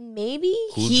 Maybe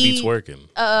Coolidge be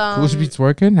twerking. Coolidge be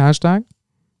twerking? Hashtag?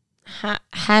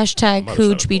 Hashtag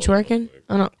Coolidge be twerking?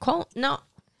 Oh, no.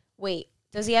 Wait.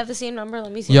 Does he have the same number?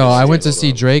 Let me see. Yo, I went to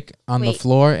see Drake on the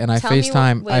floor, and I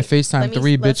FaceTime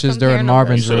 3 bitches during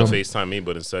Marvin's room. You should have FaceTime me,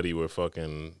 but instead you were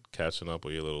fucking catching up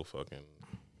with your little fucking...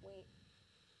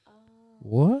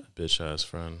 What? Bitch ass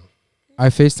friend. I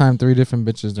FaceTime 3 different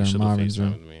bitches during Marvin's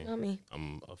room. Me. Not me.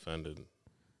 I'm offended.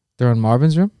 They're in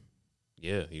Marvin's room?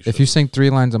 Yeah. If you sing 3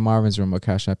 lines in Marvin's room, I'll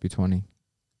cash app you 20.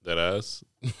 That ass?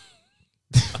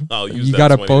 I'll use you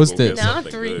gotta post it. Not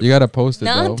 3. You gotta post it.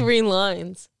 Not 3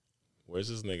 lines. Where's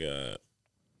this nigga at?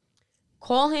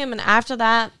 Call him, and after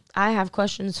that, I have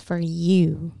questions for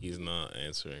you. He's not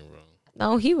answering, bro.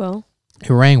 No, he will.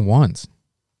 He rang once.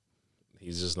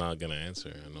 He's just not gonna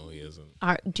answer. I know he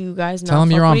isn't. Do you guys not tell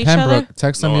him you're on Pembroke? Other?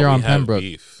 Text him you're on Pembroke.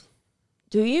 Beef.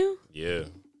 Do you? Yeah.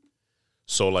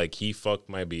 So like he fucked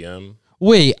my BM.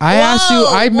 Wait, I asked you.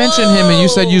 I mentioned him, and you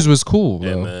said yours was cool,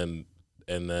 bro.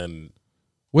 And then.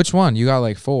 Which one? You got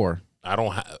like 4. I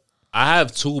don't have. I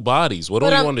have 2 bodies. What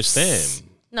don't you understand?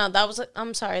 No, that was.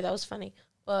 I'm sorry, that was funny.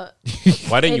 But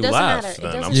why didn't you laugh?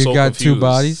 Then I'm you so got confused. 2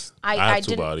 bodies. I have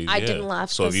 2 bodies. I didn't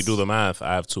laugh. So if you do the math,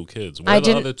 I have 2 kids. I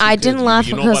didn't laugh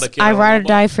because I ride or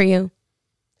die for you.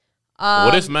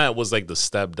 What if Matt was like the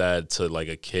stepdad to like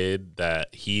a kid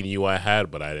that he knew I had,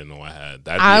 but I didn't know I had?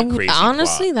 That'd be a crazy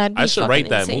honestly, plot. that'd be I should write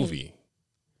that insane. movie.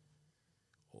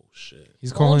 Oh shit!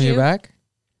 He's calling you back.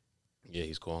 Yeah,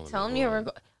 he's calling. Tell him you're.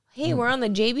 Hey, we're on the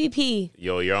JBP.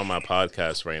 Yo, you're on my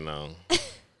podcast right now.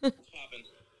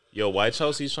 Yo, why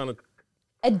Chelsea's trying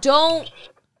to... Don't.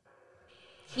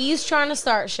 He's trying to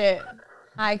start shit.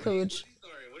 Hi, Cooch.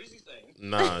 What is he saying?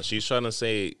 Nah, she's trying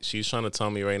to tell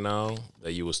me right now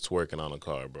that you was twerking on a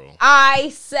car, bro. I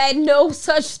said no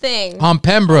such thing. On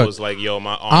Pembroke. I was like, yo,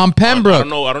 on Pembroke.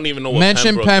 I don't even know what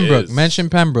Mention Pembroke. is. Mention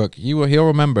Pembroke. He'll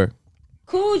remember.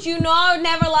 Cooch, you know I would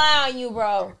never lie on you,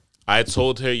 bro. I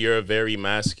told her you're a very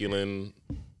masculine...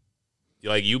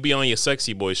 Like, you be on your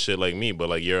sexy boy shit like me, but,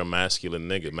 like, you're a masculine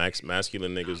nigga.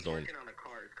 Masculine niggas don't...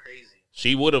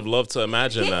 She would have loved to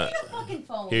imagine that. Give me the fucking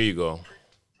phone. Here you go.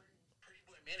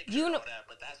 You know...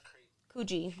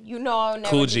 Coogee, you know I'll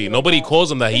never Coogee. Nobody calls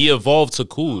him that. He evolved to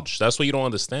Cooge. That's what you don't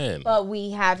understand. But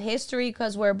we have history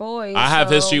because we're boys. I have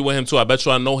history with him, too. I bet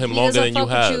you I know him longer than you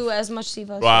have. You as much as he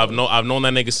fucks bro, I've known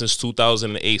that nigga since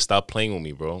 2008. Stop playing with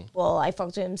me, bro. Well, I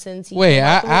fucked with him since he... Wait,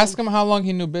 ask him how long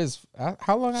he knew Biz.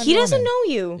 How long I He doesn't know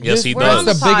you. Yes, he does.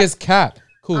 That's the biggest cat.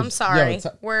 Cool. I'm sorry.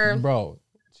 Bro,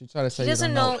 She tried to say He you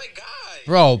doesn't don't know.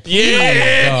 Bro, please,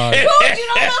 dog. Dude, you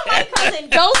don't know my cousin.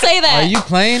 Don't say that. Are you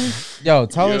playing? Yo,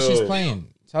 tell her she's Yo. playing.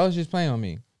 Tell her she's playing with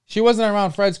me. She wasn't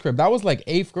around Fred's crib. That was like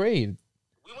 8th grade.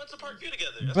 We went to Parkview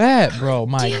together. Bet, bro.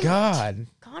 My God.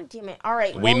 God damn it. All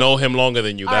right. We know him longer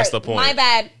than you. all That's right, the point. My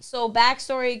bad. So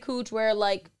backstory, Cooch, where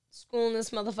like schooling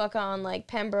this motherfucker on like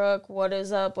Pembroke. What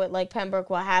is up with like Pembroke?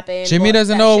 What happened? Jimmy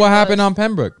doesn't know what happened on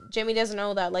Pembroke. Jimmy doesn't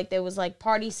know that like there was like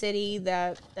Party City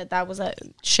that was a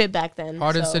shit back then.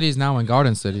 Garden so. City is now in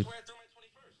Garden City.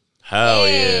 Hell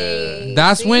yeah. Hey,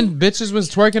 That's see? when bitches was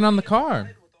twerking on the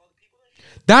car.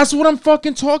 That's what I'm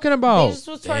fucking talking about. Bitches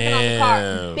was twerking on the car.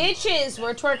 Damn. Bitches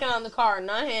were twerking on the car,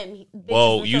 not him. Bitches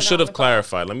Well, were you twerking should on have the car.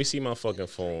 clarified. Let me see my fucking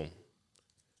phone.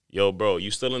 Yo, bro,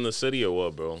 you still in the city or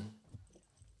what, bro? Nah,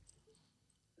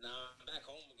 I'm back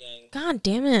home again. God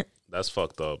damn it. That's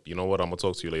fucked up. You know what? I'm gonna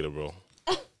talk to you later, bro.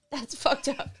 That's fucked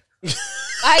up.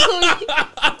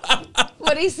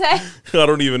 What'd he say? I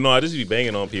don't even know. I just be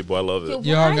banging on people. I love it.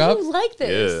 You Why hung are up? you like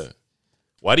this? Yeah.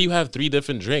 Why do you have 3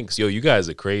 different drinks? Yo, you guys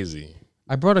are crazy.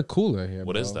 I brought a cooler here.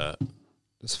 What is that?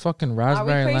 It's fucking Are we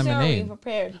raspberry crazy or are we lemonade.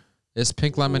 prepared? It's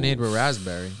pink lemonade with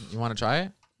raspberry. You want to try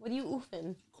it? What are you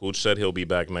oofing? Cooch said he'll be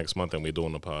back next month and we're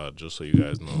doing the pod, just so you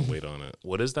guys know. Wait on it.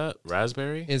 What is that?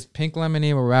 Raspberry? It's pink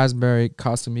lemonade with raspberry,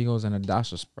 Casamigos, and a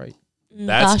dash of Sprite.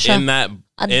 That's Dasha. in that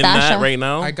A in Dasha. that right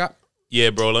now? I got. Yeah,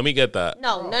 bro, let me get that.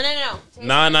 No. Nah.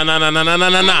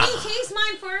 Taste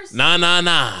mine first.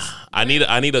 Nah. I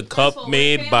need a cup all, we're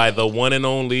made by family. the one and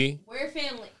only. We're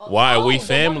family. Why are we the one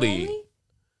family? only?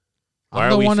 Why I'm are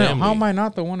the we one. family? How am I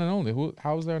not the one and only?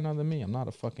 How is there another me? I'm not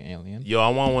a fucking alien. Yo, I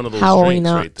want one of those How are we drinks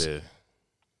not? right there.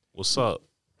 What's up?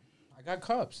 I got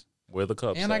cups Where the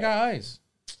cups and I at? got ice.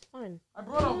 Fine. I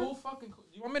brought a whole fucking. Do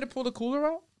you want me to pull the cooler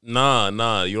out?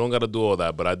 Nah, you don't gotta do all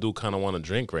that, but I do kind of want to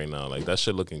drink right now. Like, that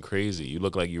shit looking crazy. You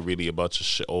look like you really about your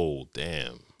shit. Oh,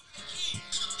 damn.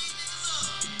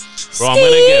 Bro, I'm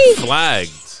gonna get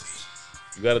flagged.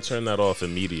 You gotta turn that off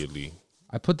immediately.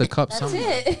 I put the cup That's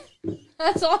somewhere. it.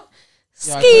 That's all.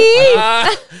 Yeah, Ski.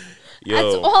 That's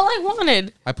That's all I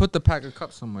wanted. I put the pack of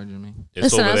cups somewhere, Jimmy. It's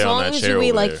Listen, over as there on long that as chair you wait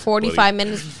over like there, 45 buddy.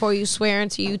 minutes before you swear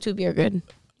into YouTube, you're good.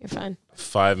 You're fine.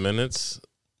 5 minutes.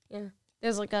 Yeah.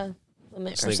 There's like a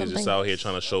limit This or nigga something. just out here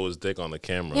trying to show his dick on the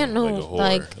camera. Yeah, no, like a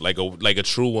whore. like- like a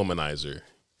true womanizer.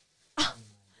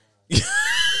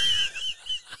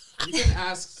 You can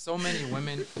ask so many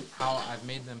women how I've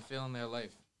made them feel in their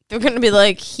life. They're going to be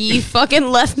like, he fucking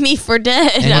left me for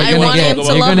dead. And I you're want him to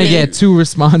you're love gonna me. get 2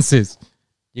 responses.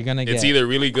 You're gonna get. It's either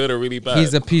really good or really bad.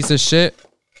 he's a piece of shit.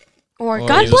 Or Or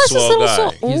God he's a bless his swell little guy.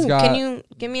 soul. He's Ooh, got- can you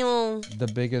give me a little The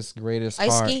biggest, greatest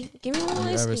ice heart. ski? Give me a little you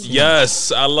ice ever ski. seen.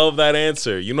 Yes, I love that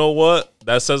answer. You know what?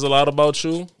 That says a lot about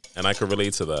you, and I can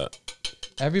relate to that.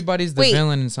 Everybody's the Wait.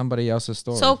 villain in somebody else's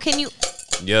story. So can you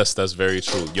Yes, that's very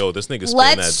true. Yo, this nigga spitting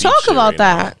that let's deep talk shit about right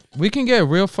now. that? we can get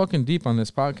real fucking deep on this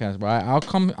podcast, bro.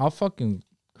 I'll fucking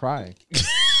cry.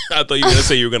 I thought you were gonna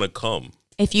say you were gonna come.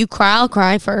 If you cry, I'll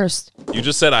cry first. You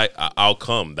just said I'll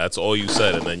come. That's all you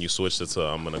said, and then you switched it to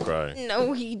I'm gonna cry.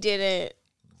 No, he didn't.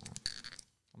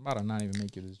 I'm about to not even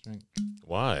make you this drink.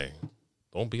 Why?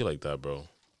 Don't be like that, bro.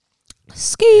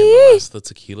 Ski. That's the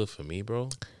tequila for me, bro.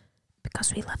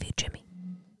 Because we love you, Jimmy.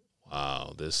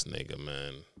 Wow, this nigga,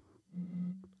 man.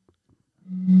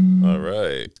 All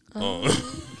right.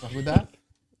 Fuck with that?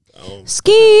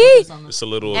 Ski. It's a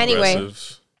little Anyway.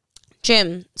 aggressive.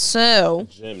 Jim, so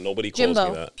Jim, nobody calls Jimbo.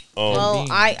 me that. well,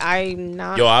 I'm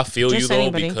not. Yo, I feel you just though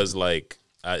anybody. because like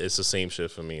it's the same shit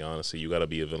for me. Honestly, you gotta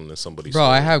be a villain in somebody's Bro,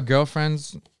 story. I have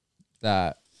girlfriends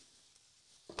that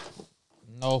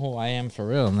know who I am for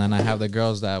real, and then I have the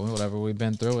girls that whatever we've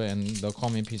been through it, and they'll call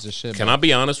me a piece of shit. Can but I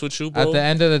be honest with you, bro? at the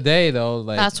end of the day, though,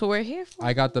 like That's what we're here for.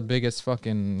 I got the biggest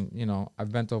fucking,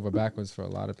 I've bent over backwards for a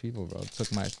lot of people, bro.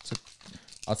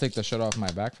 I'll take the shirt off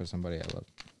my back for somebody I love.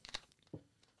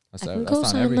 That's I can not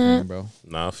co-sign everything, that. bro.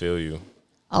 Nah, I feel you.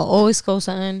 I'll always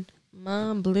co-sign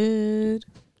my blood.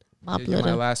 My Give you my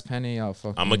blood. last penny, I'll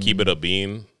fucking. I'm gonna keep it a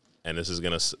bean, and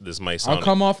this might sound. I'll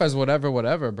come off as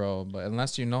whatever, bro. But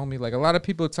unless you know me, like a lot of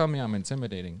people tell me I'm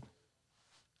intimidating.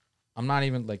 I'm not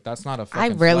even like that's not a. I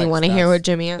fucking really flex. want to hear That's- what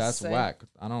Jimmy has That's to say. whack.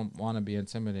 I don't want to be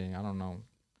intimidating. I don't know.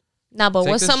 Nah, but Take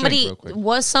what this drink somebody real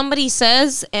quick.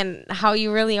 says and how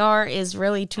you really are is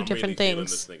really two I'm different really feeling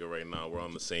things. this nigga right now. We're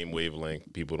on the same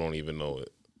wavelength. People don't even know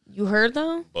it, You heard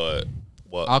though? but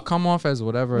what? I'll come off as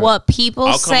whatever. What people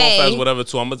I'll come say. off as whatever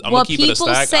too. I'm gonna what keep it a people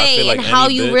stack. I say feel like and how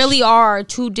any you bitch- really are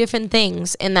two different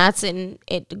things, and that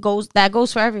goes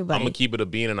for I'm everybody. gonna keep it a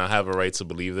bean, and I have a right to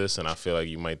believe this. And I feel like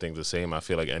you might think the same. I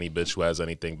feel like any bitch who has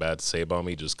anything bad to say about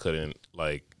me just couldn't.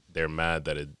 Like they're mad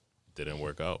that it didn't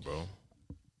work out, bro.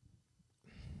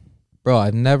 bro,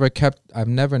 I've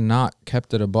never not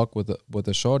kept it a buck with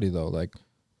a shorty though. Like,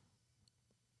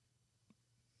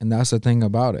 and that's the thing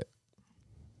about it.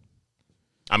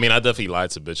 I mean, I definitely lied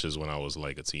to bitches when I was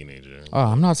like a teenager. Oh,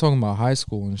 I'm not talking about high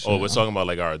school and shit. Oh, we're talking about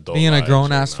like our adult being a lives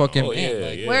grown ass now. fucking Oh, man.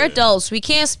 Like, We're adults. We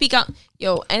can't speak on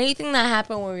anything that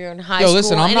happened when we were in high Yo, school.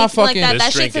 listen, I'm not anything fucking- like that. This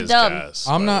That drink shit's a is dub. gas,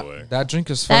 I'm by not. the way. That drink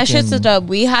is fucking. That shit's a dub.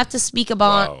 We have to speak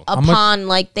about Wow. upon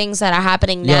like things that are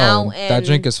happening now. Yo, And that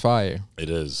drink is fire. It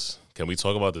is. Can we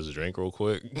talk about this drink real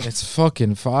quick? It's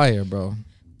fucking fire, bro.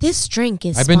 This drink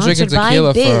is I've been drinking sponsored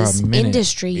tequila by for a Biz minute. Me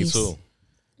Industries. too.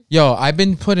 Yo, I've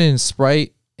been putting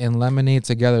Sprite and lemonade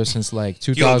together since like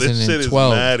Yo, this shit is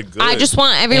 2012. mad good. I just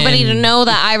want everybody to And- know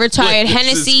that I retired This is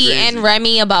Hennessy crazy. and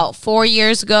Remy about 4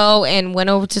 years ago and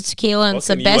went over to tequila, and it's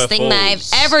the Fucking best thing that I've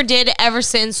UFOs. ever did ever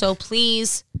since. So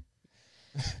please,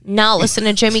 not listen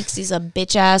to Jimmy because he's a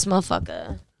bitch ass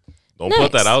motherfucker. Don't put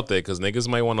Next. that out there because niggas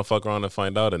might want to fuck around and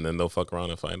find out, and then they'll fuck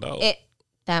around and find out.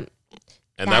 That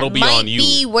That'll be might on you.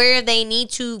 be where they need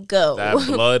to go. That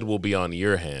blood will be on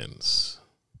your hands.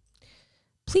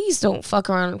 Please don't fuck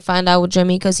around and find out with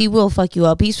Jimmy because he will fuck you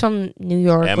up. He's from New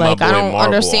York. And my Like, I boy don't Marvel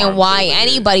understand Arms why over here.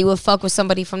 anybody would fuck with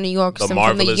somebody from New York. The From the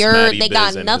marvelous yurt, Matty they Biz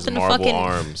got and nothing his to Marvel fucking.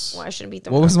 Arms. Well, I shouldn't beat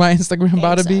them. What was my Instagram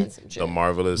about to be? The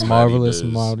marvelous Marvelous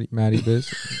Matty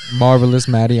Biz. Marvelous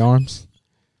Matty Arms.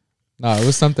 No, it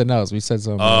was something else. We said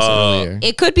something else earlier.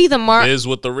 It could be the Biz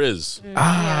with the Riz.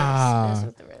 Ah. Yes,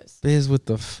 with the Riz. Biz with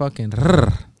the fucking.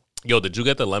 Yo, did you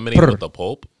get the lemonade with the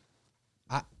pulp?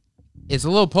 It's a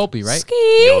little pulpy, right?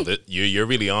 Yo, you're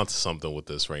really onto something with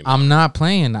this right now. I'm not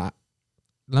playing.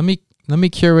 Let me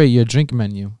curate your drink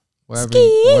menu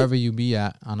wherever you be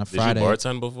at on a Did Friday. you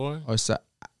bartend before? Or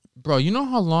bro, you know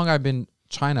how long I've been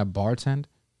trying to bartend?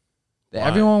 Why?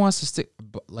 Everyone wants to stick.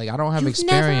 Like, I don't have You've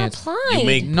experience. never applied. You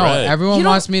make No, bread. everyone You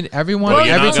don't- wants me. Everyone. Bro,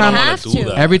 you're every not gonna time. wanna have do to.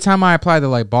 that. Every time I apply, they're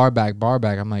like bar back.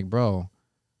 I'm like, bro.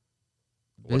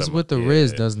 What Biz am I- with the yeah.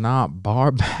 Riz does not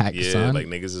bar back, Yeah, son. like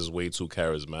niggas is way too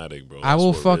charismatic, bro. I That's will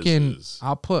what Riz fucking. is.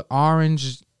 I'll put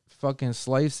orange fucking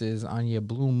slices on your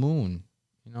blue moon.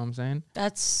 You know what I'm saying?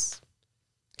 That's.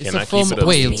 Can I keep it a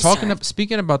Wait, bean?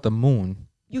 speaking about the moon.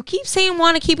 You keep saying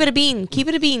want to keep it a bean. Keep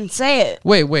it a bean. Say it.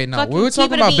 Wait, no. Fucking We were keep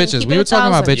talking it a about bean, bitches. keep We it were a talking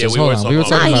about thousand. bitches. Yeah, Hold on. We were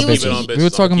talking Nah, about you was- bitches. Keep it on We were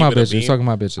bitches. talking Keep about it a bitches. We were bean. talking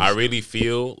about bitches. I really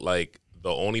feel like the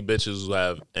only bitches who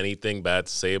have anything bad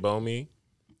to say about me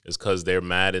is because they're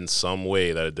mad in some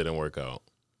way that it didn't work out.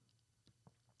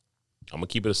 I'm gonna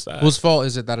keep it a stat. Whose fault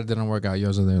is it that it didn't work out?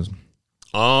 Yours or theirs?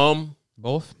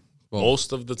 Both.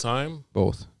 Most of the time,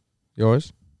 Both.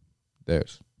 Yours.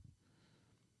 Theirs.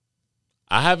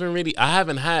 I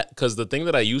haven't had, because the thing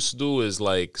that I used to do is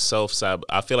like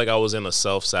I feel like I was in a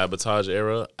self-sabotage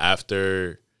era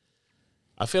after.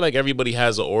 I feel like everybody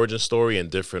has an origin story in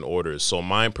different orders. So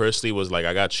mine personally was like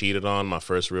I got cheated on my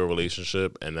first real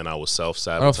relationship, and then I was Oh,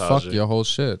 self-sabotaging. fuck your whole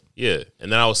shit. Yeah.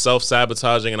 And then I was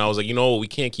self-sabotaging, and I was like, you know what? We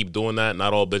can't keep doing that.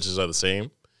 Not all bitches are the same.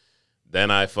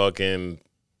 Then I fucking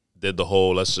did the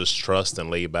whole let's just trust and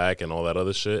lay back and all that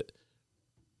other shit.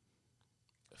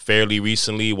 Fairly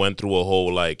recently went through a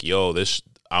whole like, yo,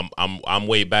 I'm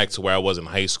way back to where I was in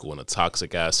high school in a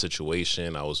toxic ass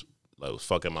situation. I was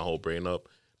fucking my whole brain up.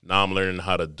 Now I'm learning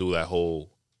how to do that whole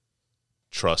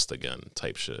trust again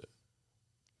type shit.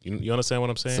 You understand what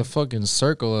I'm saying? It's a fucking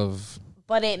circle of.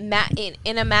 But in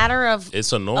a matter of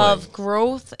It's annoying. of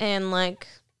growth and like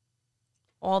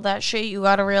all that shit, you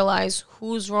got to realize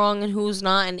who's wrong and who's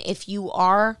not, and if you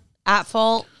are at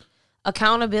fault,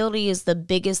 accountability is the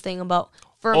biggest thing about.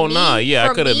 For me, I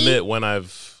could me, admit when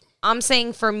I'm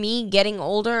saying for me, getting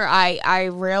older, I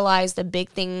realized the big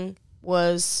thing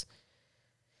was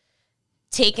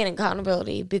taking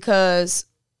accountability because.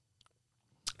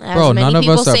 As Bro, many none of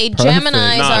people us are say, perfect.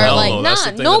 Geminis Nah, are hell like, no. That's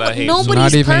the thing that I hate. nobody's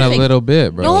Not even perfect. a little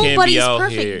bit, bro. Can't be Nobody's out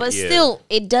perfect, here, but yeah. still,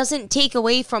 it doesn't take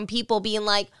away from people being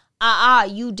like,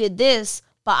 you did this,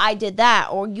 but I did that,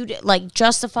 or you did like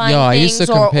justifying Yo, I used things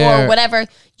to or compare- whatever.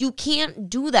 You can't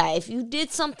do that. If you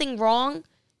did something wrong,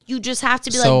 you just have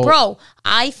to be So- like, bro,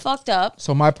 I fucked up.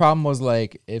 So my problem was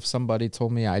like, if somebody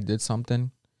told me I did something,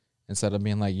 instead of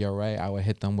being like, "You're right," I would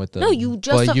hit them with the. No, you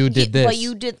just But you did this. But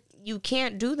you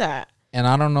can't do that. And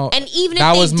I don't know. And even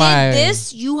that if was they did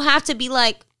this, you have to be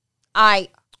like, I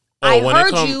when it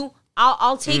heard come- you.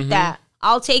 I'll take that.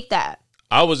 I'll take that.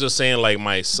 I was just saying like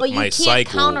my But you can't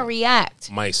cycle.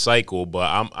 counter-react. My cycle,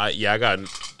 but I got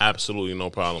absolutely no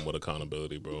problem with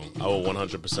accountability, bro. I will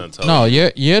 100% tell No, you.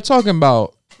 you're talking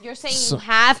about. You're saying you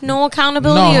have no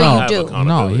accountability, No, or no. you have do?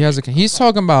 accountability. No, he has a. He's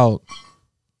talking about.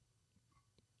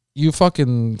 You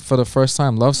fucking for the first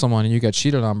time love someone and you get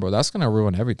cheated on, bro. That's gonna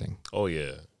ruin everything. Oh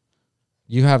yeah.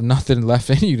 You have nothing left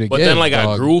in you to But give. then like I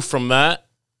dog. grew from that,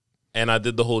 and I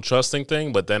did the whole trusting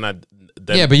thing, but then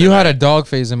but you had a dog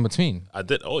phase in between. I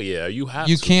did. Oh yeah, you have.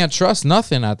 You can't trust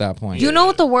nothing at that point. You know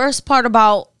what the worst part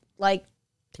about like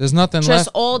There's nothing just left.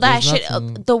 all that There's shit.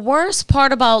 nothing- The worst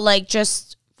part about like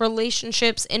just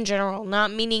relationships in general,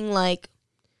 not meaning like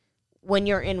when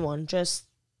you're in one, just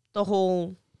the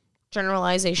whole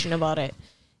generalization about it.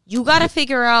 You got to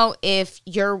figure out if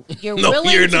you're No, willing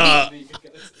you're to not. be.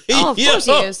 Oh, of course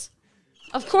he is.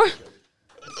 Of course.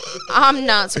 I'm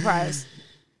not surprised.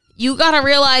 You got to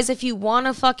realize if you want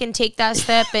to fucking take that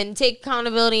step and take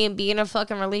accountability and be in a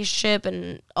fucking relationship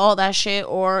and all that shit,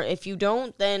 or if you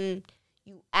don't, then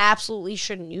you absolutely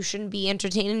shouldn't. You shouldn't be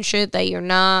entertaining shit that you're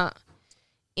not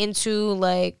into,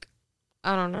 like,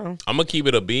 I don't know. I'm gonna keep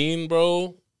it a bean,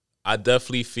 bro. I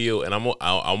definitely feel, and I'm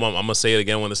gonna say it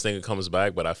again when this thing comes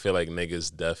back, but I feel like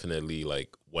niggas definitely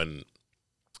like when,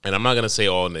 and I'm not gonna say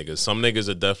all niggas. Some niggas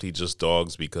are definitely just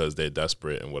dogs because they're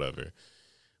desperate and whatever.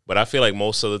 But I feel like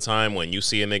most of the time when you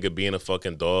see a nigga being a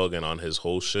fucking dog and on his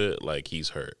whole shit, like he's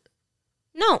hurt.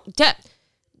 No,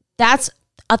 that's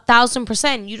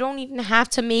 1,000%. You don't even have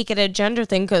to make it a gender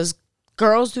thing because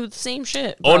girls do the same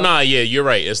shit. Bro. Oh nah, yeah, you're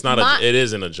right. It's not it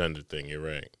isn't a gender thing. You're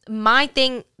right. My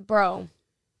thing, bro,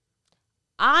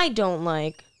 I don't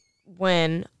like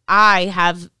when I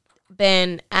have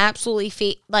been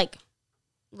absolutely like,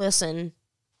 listen,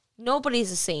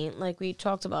 nobody's a saint, like we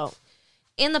talked about.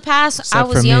 In the past, Except I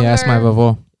was for me, younger. ask my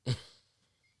vavo.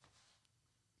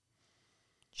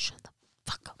 Shut the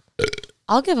fuck up.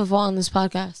 I'll give a vote on this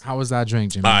podcast. How was that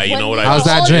drink, Jimmy? You know what? How's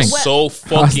that drink? So How's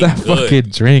fucking that good.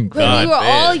 fucking drink? When God we were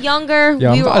all damn. younger, Yo, we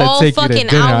I'm were about to all take you to fucking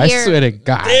dinner. out I here. swear to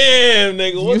God. Damn,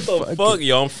 nigga, what You the fucking- fuck?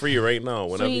 Yo, I'm free right now.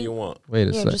 Whenever you- you want. Wait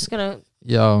a Yeah, I'm sec. just gonna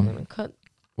Yo, cut.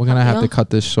 we're gonna have Yeah. to cut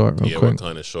this short real Yeah, we're quick.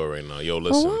 kind of short right now. Yo,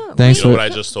 listen. what? Thanks You know for- what I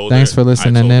just told thanks her? for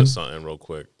listening I told her in. something real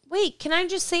quick. Wait, can I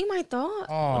just say my thought?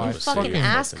 Oh, You fucking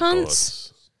ass fucking cunts.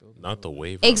 thoughts. Not the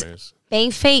wave Ex- runners.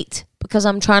 Bang fate, because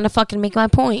I'm trying to fucking make my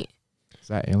point. Is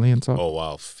that alien talk? Oh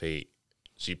wow, fate.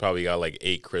 She probably got like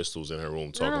 8 crystals in her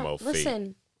room talking about fate.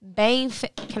 Listen, bang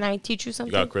fate. Can I teach you You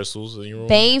something? got crystals in your room?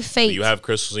 Bang Do fate. you have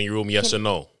crystals in your room? Yes or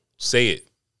no? Say it.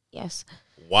 Yes.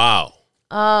 Wow.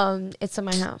 It's in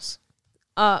my house.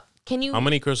 Can you? How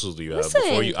many crystals do you have? Listen.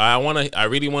 Before you, I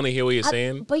really want to hear what you're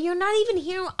saying. But you're not even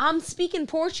here. I'm speaking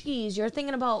Portuguese. You're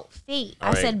thinking about fate. All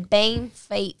I right. said bang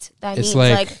fate. That It's means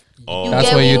like- like Oh, That's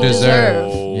get what you what you deserve.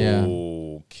 deserve.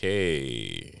 Yeah.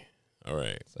 Okay. All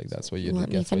right. It's like that's what you let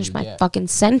me that's what finish you my get. fucking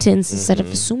sentence instead Mm-hmm.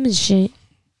 of assuming shit.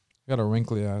 You got a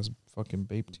wrinkly ass fucking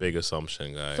babe. Big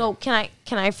assumption, guy. So can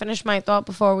I finish my thought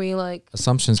before we like?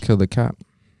 Assumptions kill the cat.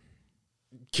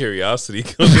 Curiosity.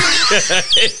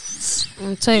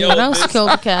 I'll tell you Yo, what else this killed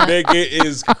the cat. Nigga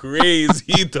is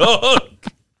crazy, dog.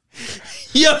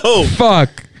 Yo.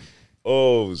 Fuck.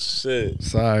 Oh shit.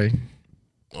 Sorry.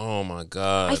 Oh my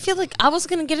god. I feel like I was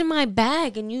gonna get in my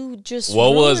bag and you just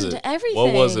What was ruined it? Everything.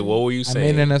 What was it? What were you I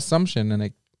saying? made an assumption and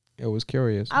it was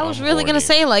curious. I was I'm really gonna horny.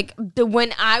 say like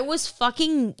when I was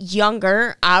fucking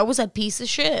younger, I was a piece of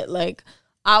shit. Like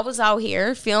I was out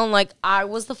here feeling like I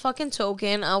was the fucking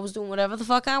token. I was doing whatever the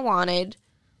fuck I wanted,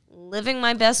 living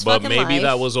my best But fucking maybe life.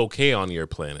 that was okay on your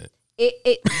planet.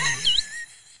 it.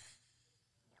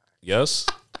 Yes?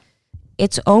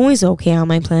 It's always okay on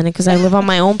my planet because I live on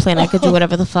my own planet. I could do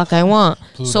whatever the fuck I want.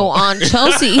 So on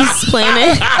Chelsea's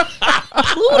planet,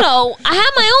 Pluto, I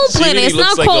have my own She planet. really It's looks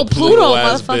not like called a Pluto,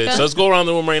 ass bitch. motherfucker. Let's go around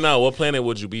the room right now. What planet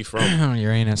would you be from?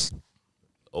 Uranus.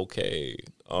 Okay.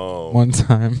 One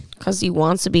time. Because he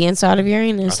wants to be inside of I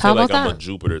Uranus. feel How like about I'm that? a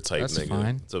Jupiter type That's nigga.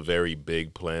 fine. It's a very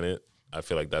big planet. I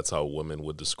feel like that's how women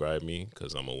would describe me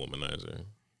because I'm a womanizer.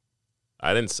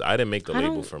 I didn't make the I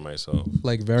label don't- for myself.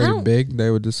 Like I very don't- big.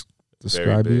 They would just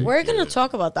describe big. you. We're going to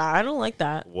talk about that. I don't like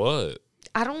that. What?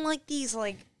 I don't like these,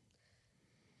 like,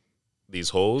 These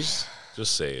hoes?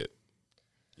 Just say it.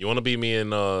 You want to be me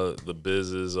and the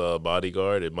Biz's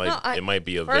bodyguard? It might No, it might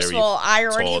be a first very of all, I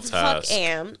already tall the fuck task.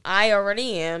 am. I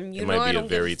already am. You It know might I be a don't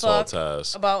very give a tall fuck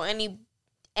task. about any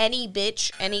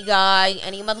bitch, any guy,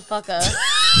 any motherfucker.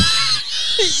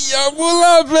 Yo, pull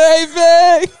up,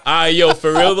 baby. Yo,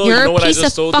 for real though, You're you know a what I piece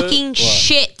just of told her? fucking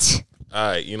shit.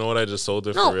 Alright, you know what I just told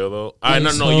her No. for real though? Alright,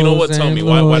 no, you know what? Tell me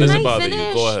why does Can it I bother you?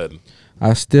 finish? Go ahead.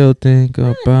 I still think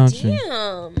about you.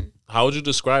 Damn. How would you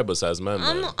describe us as men?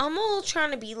 I'm Then? all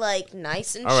trying to be like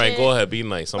nice and All right, shit. go ahead, be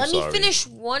nice. I'm Let sorry. me finish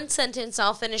one sentence.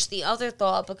 I'll finish the other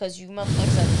thought because you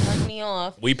motherfuckers have cut me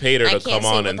off. We paid her I to can't come say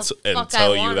on what and the and fuck I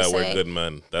tell you wanna that we're say. good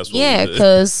men. That's what Yeah, we did.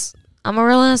 because I'm a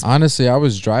real ass. Honestly, I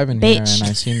was driving here Bitch. and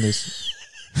I seen this.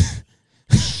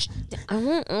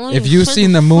 If you've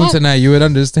seen the moon tonight, you would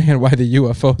understand why the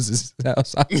UFOs is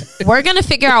outside. We're gonna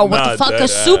figure out what the fuck a dead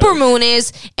super ass. moon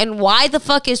is and why the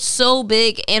fuck is so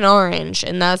big and orange.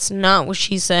 And that's not what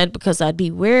she said, because that'd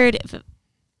be weird if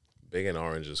Big and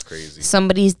orange is crazy.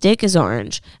 somebody's dick is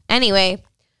orange. Anyway,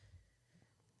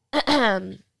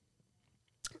 I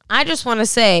just want to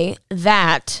say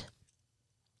that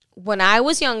when I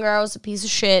was younger, I was a piece of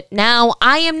shit. Now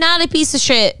I am not a piece of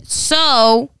shit.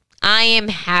 So I am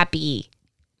happy.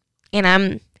 And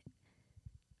I'm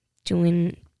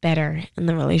doing better in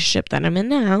the relationship that I'm in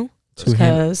now.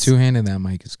 Two-handed that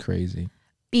mic is crazy.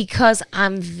 Because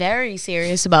I'm very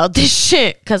serious about this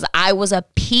shit. Because I was a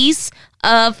piece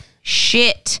of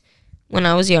shit when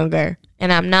I was younger.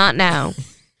 And I'm not now.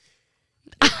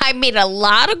 I made a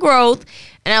lot of growth.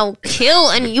 And I'll kill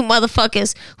any of you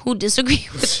motherfuckers who disagree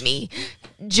with me.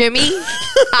 Jimmy,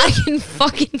 I can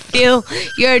fucking feel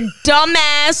your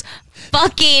dumbass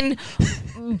fucking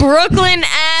Brooklyn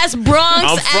ass, Bronx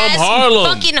I'm ass, from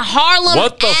Harlem. fucking Harlem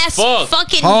What the ass, fuck?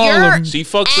 fucking Harlem. yurt. She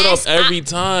fucks it up ass- every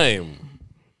time.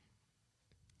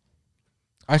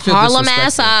 I feel Harlem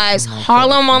ass disrespected. eyes, Oh my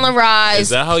Harlem God. on the rise. Is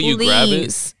that how you grab it?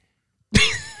 please.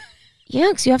 Yeah,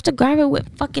 because you have to grab it with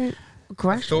fucking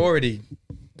aggression. Authority.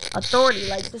 Authority.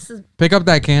 Like, this is Pick up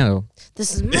that candle. mine.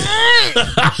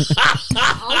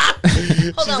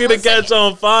 She's gonna catch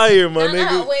on fire, my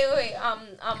nigga. No, wait.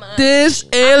 This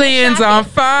alien's on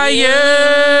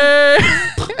fire.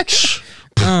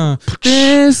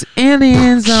 This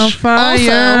alien's on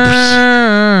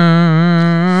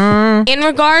fire. In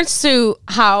regards to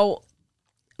how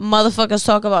motherfuckers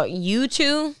talk about you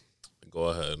two, Go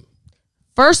ahead.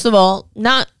 first of all,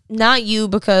 not you,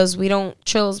 because we don't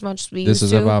chill as much as we This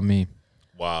used is to. about me.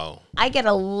 Wow. I get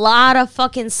a lot of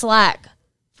fucking slack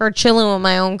for chilling with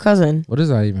my own cousin, What does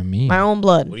that even mean? my own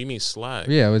blood. What do you mean slack?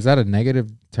 Yeah, was that a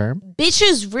negative term?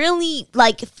 Bitches really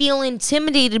like feel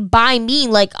intimidated by me,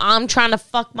 like I'm trying to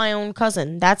fuck my own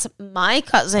cousin. That's my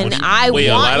cousin. What do you- I wait,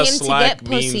 a lot want of him to slack get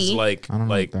means pussy. like I don't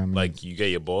know what that means. like you get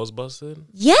your balls busted?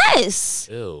 Yes,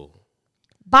 Ew.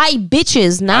 by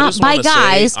bitches, I not just by wanna say,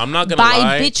 guys. I'm not gonna by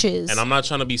lie, bitches, and I'm not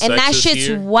trying to be sexist and that shit's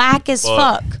here, whack as but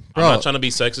fuck. I'm Bro. not trying to be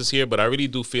sexist here, but I really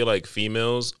do feel like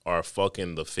females are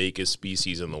fucking the fakest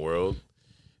species in the world.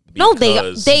 No, they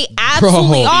Because-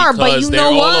 absolutely are, but because you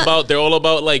know what? They're all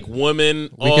about like women.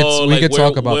 We could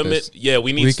talk about women, this. Yeah,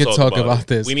 we need We to could talk talk about it.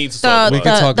 this. We need to talk The, about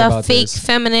could it. talk the about fake this.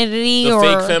 femininity The or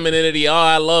fake femininity. Oh,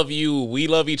 I love you. We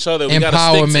love each other. We gotta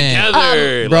stick Empowerment.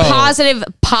 together. Bro. positive.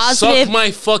 Suck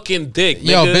my fucking dick,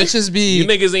 Yo, nigga. bitches be You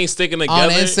niggas ain't sticking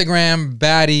together. on Instagram,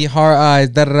 baddie, heart eyes,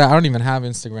 da-da-da. I don't even have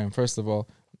Instagram, first of all.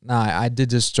 Nah, I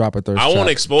did just drop a thirst I trap. won't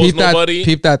expose Peep that- nobody.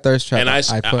 Peep that thirst trap. And I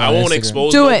put I on won't Instagram.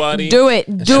 expose Do nobody. it. Do it.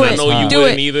 Do And it. I know you Do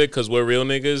wouldn't it. either because we're real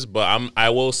niggas. But I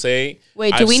will say.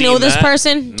 Wait, do I've we seen know this that.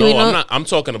 person? Do No, we know? I'm not. I'm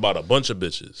talking about a bunch of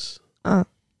bitches.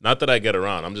 Not that I get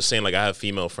around. I'm just saying like I have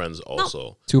female friends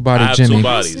also. Two-body I have Jimmy. two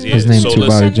bodies. Yeah. His name's So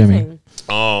Two-Body listen, Jimmy.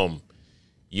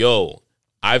 Yo,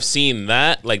 I've seen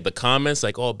that, like the comments,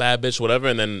 like, oh, bad bitch, whatever.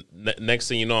 And then next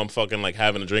thing you know, I'm fucking like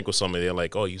having a drink with somebody. They're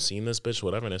like, oh, you seen this bitch,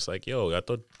 whatever. And it's like, yo, I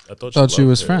thought Thought you loved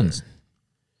was her. friends.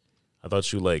 I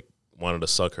thought you like wanted to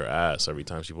suck her ass every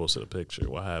time she posted a picture.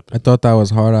 What I happened? thought that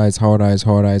was hard eyes, hard eyes,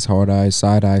 hard eyes, hard eyes,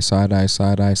 side eye, side eye,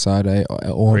 side eye, side eye.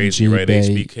 Crazy, OMG, right,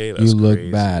 babe, HBK? That's you look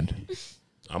crazy. bad.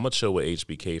 I'm gonna chill with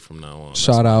HBK from now on.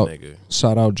 Shout That's my out, nigga.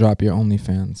 shout out, drop your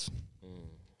OnlyFans.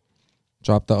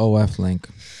 Drop the OF link.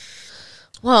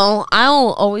 Well, I'll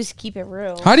always keep it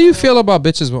real. How do you feel about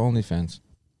bitches with OnlyFans?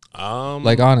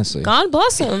 Like, honestly. God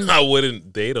bless them. I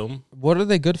wouldn't date them. What are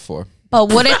they good for?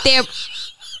 But what if they're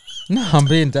No, I'm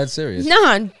being dead serious.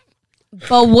 no?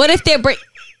 But what if they're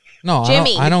No,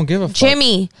 Jimmy? I don't give a fuck.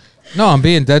 Jimmy? No, I'm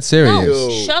being dead serious. No,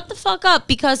 shut the fuck up.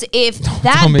 Because if that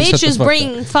tell me shut bitch the is fuck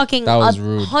bringing fucking That was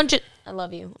rude. 100, I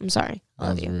love you. I'm sorry. I That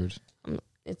love was you. rude.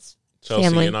 It's Chelsea,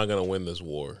 family. you're not gonna win this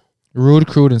war. Rude,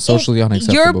 crude, and socially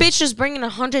unacceptable. Your bitch is bringing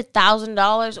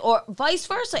 $100,000, or vice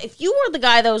versa. If you were the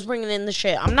guy that was bringing in the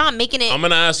shit, I'm not making it. I'm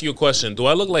gonna ask you a question. Do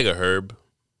I look like a herb?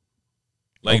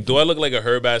 Like, do I look like a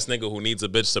herb ass nigga who needs a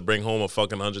bitch to bring home a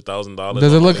fucking $100,000?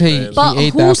 Does it look he But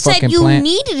ate who that said fucking you plant?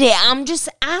 needed it? I'm just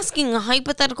asking a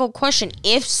hypothetical question.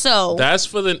 If so, That's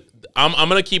for the. I'm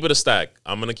gonna keep it a stack.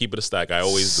 I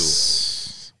always do.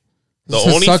 The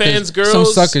Some OnlyFans sucker- girls, Some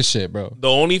sucker shit, bro. The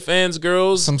OnlyFans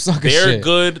girls, Some sucker they're shit.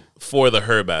 good for the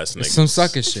herb ass niggas. Some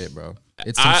sucker shit, bro.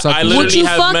 It's some I sucker literally would you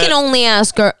have fucking met- only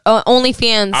ask her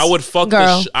OnlyFans? I would fuck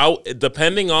girl.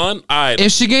 depending on.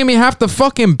 If she gave me half the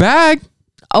fucking bag,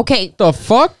 Okay, the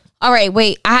fuck? all right.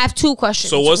 Wait, I have two questions.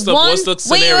 So what's the One-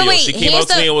 scenario? Wait, She came here's up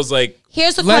to me and was like,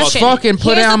 Here's the Let's question. fucking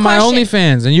put Here's it the on my question.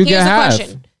 OnlyFans and you Here's get the half.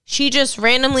 question. She just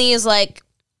randomly is like,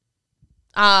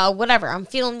 whatever. I'm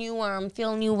feeling you, or I'm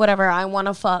feeling you, whatever. I want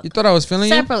to fuck You thought I was feeling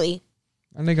separately.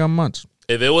 you? I think I'm much.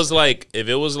 If it was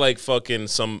like fucking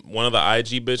one of the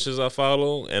IG bitches I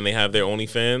follow and they have their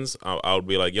OnlyFans, I would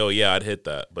be like, yo, yeah, I'd hit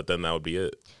that. But then that would be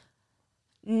it.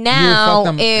 Now, you would fuck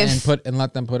them if and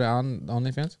let them put it on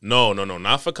OnlyFans. No,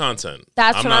 not for content.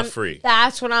 that's I'm what not free.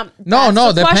 That's what I'm. No, that's no,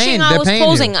 the they're question paying- I they're was paying you.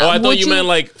 posing. Oh, I thought Would you meant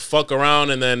like fuck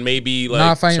around and then maybe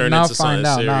like turn now into something find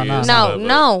out. serious. No. whatever.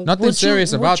 No, Nothing would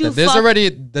serious you, about would that. you There's fuck, already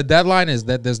the deadline is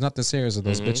that there's nothing serious with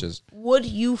those Mm-hmm. bitches. Would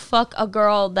you fuck a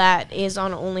girl that is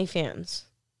on OnlyFans?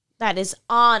 That is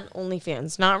on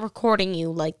OnlyFans, not recording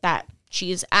you like that.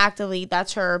 She is actively.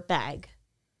 That's her bag.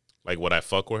 Like, would I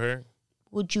fuck with her?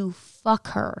 Would you fuck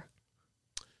her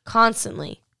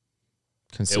constantly?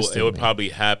 It would probably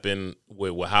happen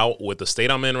with the state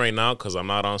I'm in right now, because I'm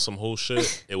not on some whole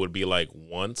shit. It would be like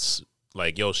once,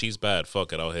 like, yo, she's bad,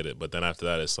 fuck it, I'll hit it. But then after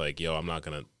that, it's like, yo, we're not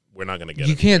gonna get.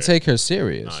 You can't anywhere. take her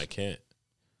serious. No,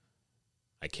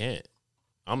 I can't.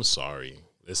 I'm sorry.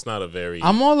 It's not a very.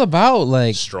 I'm all about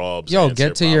like, Strawbz. yo, answer,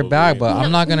 get to your bag, but probably.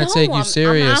 I'm not gonna take you I'm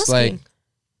serious. Like, asking.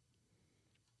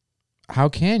 how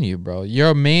can you, bro?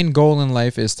 Your main goal in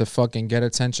life is to fucking get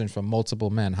attention from multiple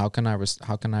men. How can I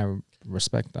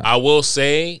respect that? I will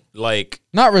say, like,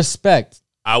 Not respect.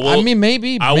 I will. I mean,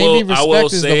 maybe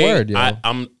respect is the word.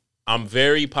 Yo. I'm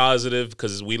very positive,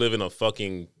 because we live in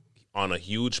on a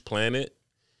huge planet.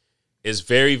 It's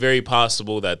very, very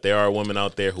possible that there are women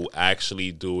out there who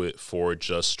actually do it for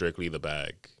just strictly the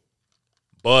bag.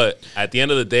 But at the end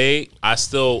of the day,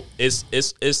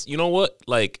 it's you know what?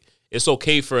 Like, it's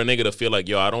okay for a nigga to feel like,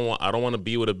 yo, I don't want to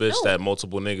be with a bitch that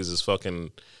multiple niggas is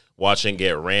fucking watching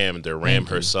get rammed or ram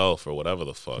herself or whatever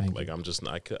the fuck. Like, I'm just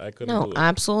I couldn't No, do it.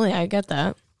 absolutely, I get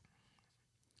that.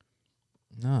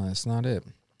 No, that's not it.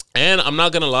 And I'm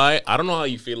not gonna lie, I don't know how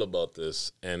you feel about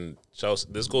this. And Chelsea,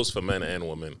 this goes for men and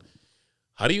women.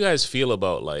 How do you guys feel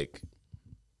about like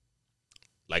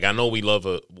I know we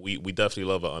definitely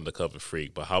love an undercover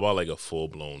freak, but how about like a full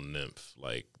blown nymph?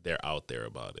 Like, they're out there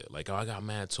about it. Like, oh, I got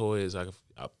mad toys. I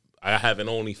have an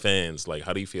OnlyFans. Like,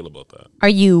 how do you feel about that? Are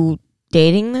you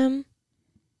dating them?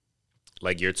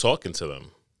 Like, you're talking to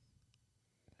them.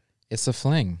 It's a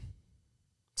fling.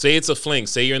 Say it's a fling.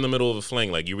 Say you're in the middle of a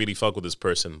fling. Like, you really fuck with this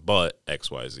person, but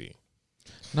XYZ.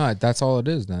 No, that's all it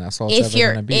is. Then that's all If it's ever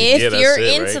you're gonna be. if Yeah, that's you're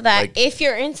it, into right? that, Like- if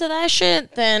you're into that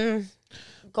shit, then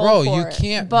go Bro, for you it.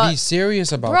 can't But- be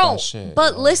serious about bro, that shit.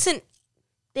 But yo. listen,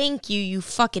 thank you, you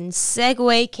fucking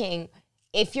segue king.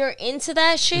 If you're into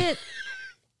that shit,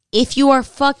 if you are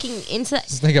fucking into that,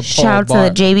 This nigga shout Paul out to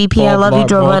Blart- the JBP. I Paul love you, Blart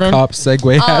Joe Mall Budden. Cop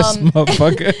segue ass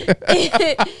motherfucker.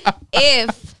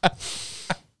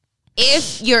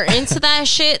 If you're into that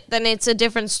shit, then it's a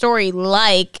different story.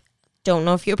 Like, don't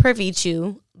know if you're privy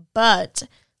to, but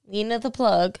Lena the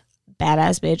Plug,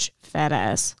 badass bitch, fat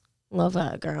ass, love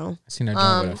that girl. I seen her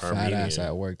joint with a fat Armenian. ass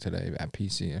at work today at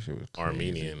PC. That shit was crazy.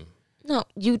 Armenian. No,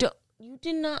 you don't. You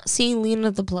did not see Lena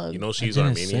the Plug. You know she's didn't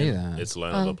Armenian. say that. It's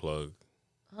Lana the Plug.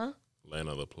 Huh?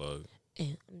 Lana the Plug. Eh,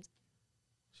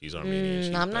 She's Armenian.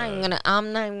 She's I'm not even bad. gonna.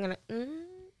 I'm not even gonna.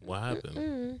 What happened?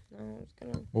 No, I was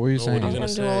gonna. What were you No, saying? what I are you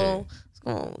was gonna gonna do a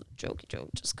say? little, jokey joke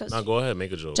just because. No, go ahead.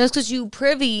 Make a joke. Just because you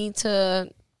privy to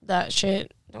that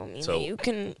shit, don't mean So- that you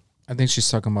can. I think she's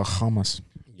talking about hummus.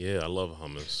 Yeah, I love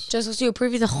hummus. Just because you're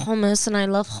privy to hummus, and I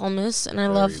love hummus, and I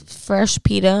love Very fresh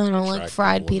pita, and I like attractive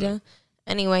fried woman. pita.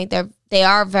 Anyway, they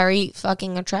are very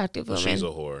fucking attractive But women. she's a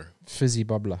whore. Fizzy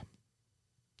bubbler.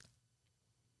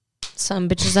 Some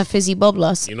bitches are fizzy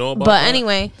bubblers. You know about But that?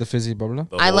 anyway, The fizzy bubbler.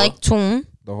 The I whore? like tune.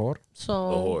 The whore. the So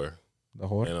whore. The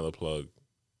whore. Lana the Plug.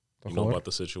 The You know whore. about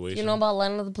the situation? you know about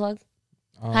Lena the Plug?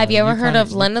 Have you ever heard kinda-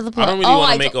 of Lena the I Plug? don't really want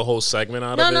I to make to- a whole segment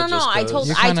out No, of it. no, no. just I 'cause- told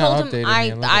You I kinda told him updated me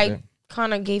a little I bit.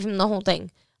 kind of gave him the whole thing.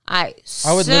 I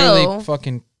I would literally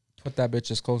fucking put that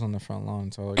bitch's clothes on the front lawn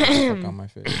and tell her to get the fuck on my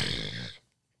face.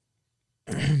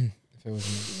 If it was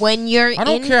me. when you're I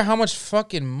don't in, care how much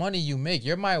fucking money you make.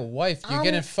 You're my wife. You're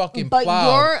getting fucking but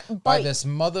plowed you're- by but- this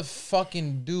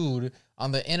motherfucking dude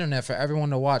on the internet for everyone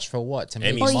to watch for what? To make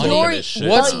And he's But money? talking you're- his shit.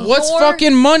 What's but what's you're-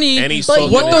 fucking money? And he's but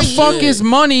talking What the his fuck shit. is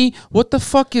money? What the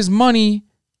fuck is money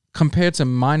compared to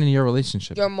mine and your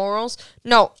relationship? your morals?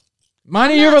 No, Mine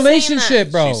I'm and your not saying relationship,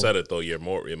 that. bro. She said it though. Your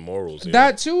morals. Yeah.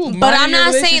 That too. But Mine I'm and your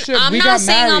not saying- relationship, I'm we not got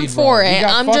saying I'm married, bro. for We it.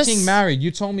 got I'm fucking just- married.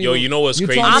 You told me. Yo, you know what's you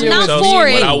crazy? told me I'm it not was for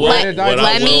me. it. What I will- Let, what I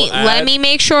let will me add- let me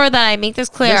make sure that I make this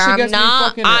clear. This shit I'm gets me not.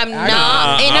 fucking I'm aggravated.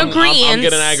 not in I'm agreement.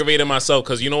 getting aggravated myself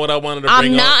because you know what I wanted to I'm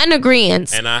bring not up, in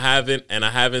agreement. and I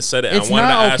haven't said it. It's I wanted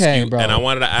to not ask okay, you, bro. and I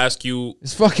wanted to ask you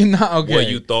It's fucking not okay. what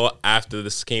you thought after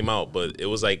this came out, but it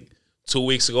was like 2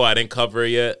 weeks ago. I didn't cover it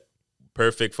yet.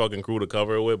 Perfect fucking crew to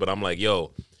cover it with, but I'm like,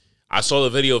 yo, I saw the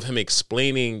video of him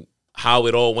explaining how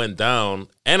it all went down,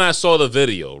 and I saw the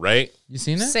video, right? You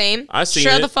seen it? Same. I seen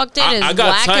sure it. The fuck did. I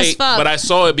got whack tight, as fuck. but I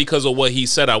saw it because of what he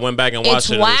said. I went back and watched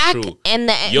It's it. whack, And it was true. and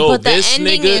the But the this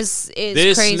ending nigga, is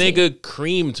this crazy. nigga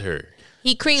creamed her.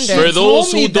 He creamed her. For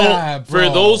those me who don't, that, for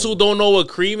bro. those who don't know what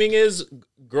creaming is,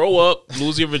 grow up,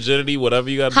 lose your virginity, whatever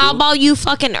you got to do. How about you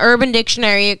fucking Urban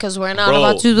Dictionary? Because we're not Bro,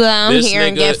 about to do that this here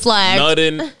and nigga get flagged.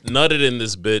 nutted in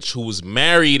this bitch who's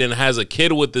married and has a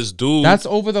kid with this dude. That's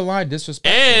over the line,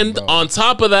 disrespectful. and bro. on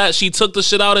top of that, she took the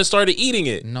shit out and started eating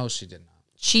it. No, she did not.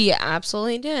 She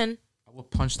absolutely did. I will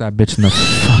punch that bitch in the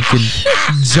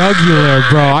fucking jugular,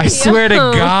 bro. I swear to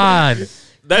God.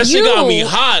 That shit got me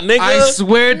hot, nigga. I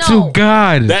swear No. to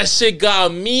God. That shit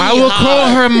got me I will hot. call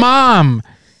her mom.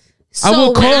 I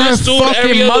will call her This dude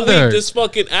every fucking other mother. week, this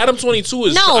fucking Adam 22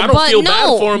 is. No, I don't but feel no,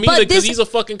 bad for him but either because this- he's a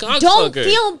fucking cocksucker. Don't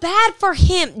feel bad for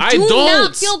him. I Do don't.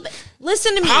 not feel.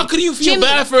 Listen to me. How could you feel Jimmy,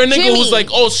 bad for a nigga Jimmy, who's like,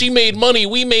 oh, she made money,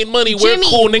 we made money, we're Jimmy,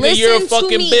 cool, nigga, you're a listen to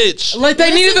fucking me. bitch. Like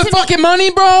they Listen needed the to me. fucking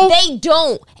money, bro. They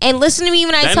don't. And listen to me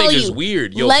when I That tell nigga's you.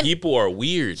 weird. Yo, let- people are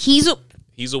weird. He's a.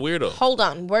 He's a weirdo. Hold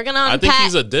on. We're gonna I unpack. think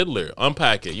he's a diddler.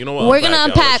 Unpack it. You know what? We're gonna I'll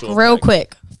let unpack you real unpack it.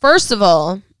 quick. First of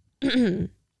all,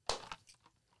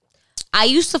 I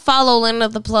used to follow Lynn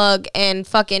of the Plug and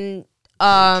fucking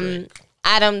Adam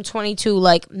 22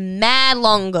 like mad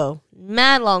long ago,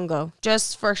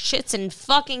 just for shits and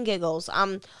fucking giggles.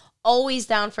 I'm always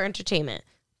down for entertainment.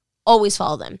 Always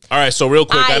follow them. All right, so real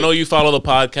quick, I I- know you follow the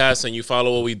podcast and you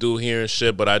follow what we do here and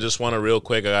shit, but I just want to real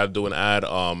quick, I got to do an ad.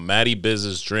 Matty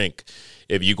Biz's drink.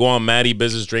 If you go on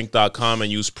mattybizsdrink.com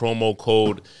and use promo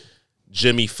code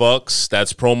Jimmy Fucks,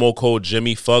 that's promo code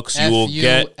Jimmy Fucks,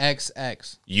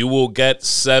 FUXX you will get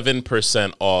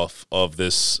 7% off of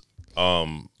this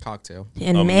cocktail.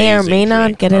 And may or Amazing may not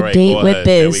drink. get a All right, date go with ahead.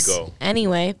 There we Biz. go.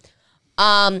 Anyway,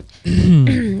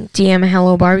 DM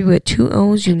Hello Barbie with 2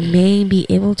 O's. You may be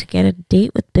able to get a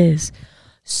date with Biz.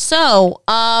 So,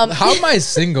 How am I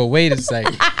single? Wait a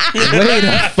second. Wait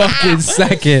a fucking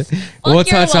second. We'll your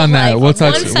touch love on that. life. We'll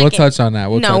touch. 1 We'll second. touch on that.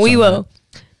 We'll no, touch we on will.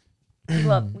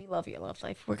 That. We love your love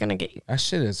life. We're gonna get you. That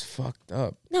shit is fucked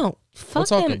up. No, fuck We'll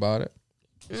talk him. about it.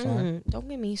 It's fine. Don't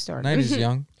get me started. Night is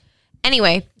young.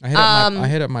 Anyway, I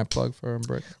hit up my plug for him,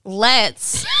 Brick.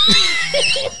 let's.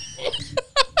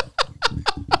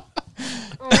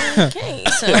 Okay,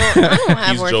 so I don't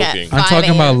have He's work joking. at I'm 5 talking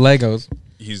about a.m. Legos.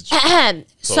 He's talking about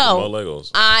So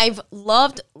Legos. I've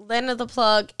loved Len of the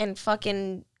Plug and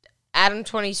fucking Adam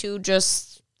 22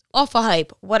 just off a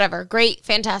hype. Whatever. Great.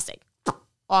 Fantastic.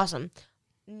 Awesome.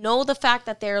 Know the fact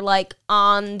that they're like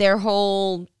on their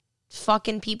whole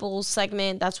fucking people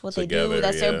segment. That's what they Together, do.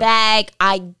 That's yeah. their bag.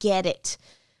 I get it.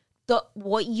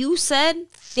 What you said,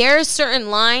 there's certain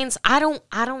lines. I don't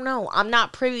know. I'm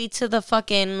not privy to the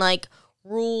fucking like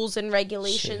rules and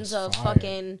regulations of fire.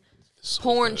 fucking So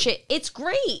porn good. shit. It's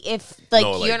great if like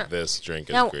No, you're like not. this drink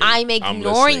is No, great. I'm ignoring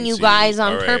listening you to guys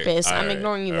on All right, purpose. all I'm right,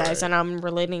 ignoring you all guys, right. and I'm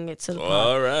relating it to the plot.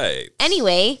 All right.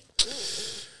 Anyway,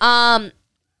 I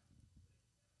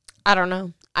don't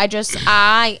know.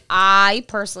 I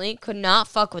personally could not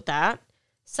fuck with that.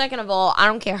 Second of all, I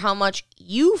don't care how much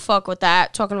you fuck with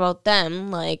that. Talking about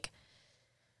them, like,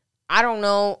 I don't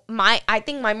know. I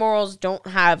think my morals don't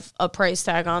have a price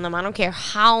tag on them. I don't care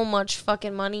how much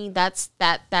fucking money. That's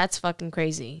fucking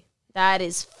crazy. That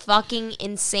is fucking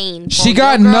insane. For She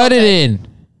got your girl nutted to in.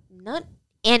 nut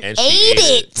and And she ate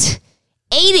ate it.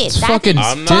 Ate it. It's That fucking is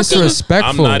I'm not disrespectful.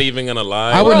 I'm not even gonna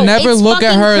lie. I would Bro, never it's look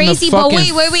at fucking her in the crazy, but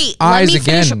fucking wait. eyes Let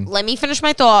again. me finish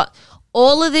my thought.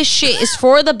 All of this shit is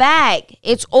for the bag.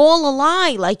 It's all a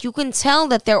lie. Like, you can tell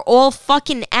that they're all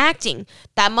fucking acting.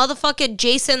 That motherfucker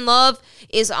Jason Love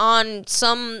is on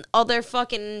some other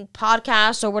fucking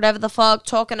podcast or whatever the fuck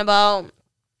talking about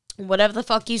whatever the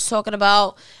fuck he's talking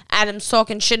about. Adam's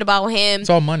talking shit about him. It's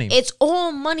all money. It's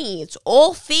all money. It's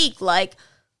all fake. Like,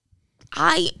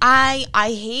 I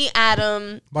hate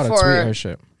Adam About to tweet for her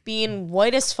shit. being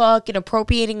white as fuck and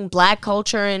appropriating black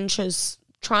culture and just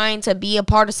trying to be a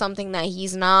part of something that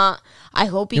he's not. I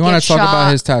hope he You want gets to talk shot.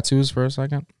 about his tattoos for a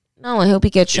second? No, I hope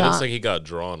he gets He shot. looks like he got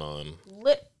drawn on.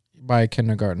 By a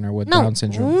kindergartner with No, Down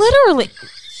syndrome. literally.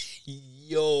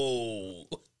 Yo.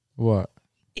 What?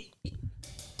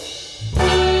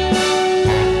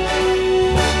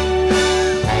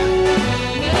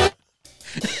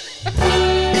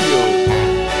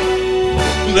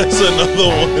 That's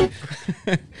another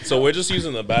one. So we're just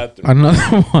using the bathroom.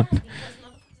 Another one.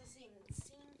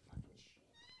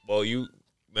 Well, you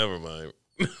never mind.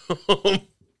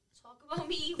 Talk about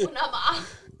me when I'm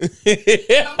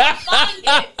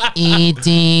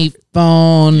E.T.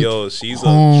 phone. Yo, she's a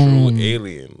Home. true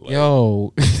alien. Like,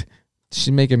 Yo.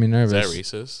 She's making me is that nervous.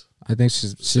 racist? I think Say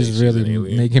she's she's really an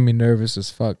alien. making me nervous as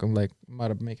fuck. I'm like, I'm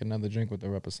about to make another drink with the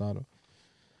reposado.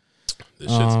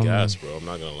 This shit's gas, bro. I'm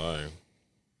not gonna lie.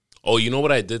 Oh, you know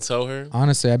what I did tell her?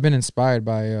 Honestly, I've been inspired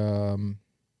by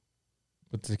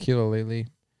with tequila lately.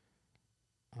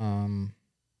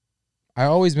 I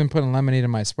always been putting lemonade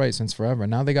in my Sprite since forever.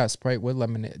 Now they got Sprite with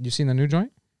lemonade. You seen the new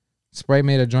joint? Sprite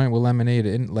made a joint with lemonade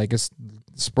in, like it's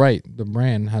Sprite. The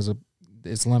brand has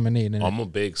it's lemonade in it. I'm a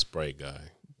big Sprite guy.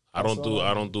 I don't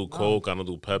do Coke. I don't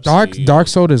do Pepsi. Dark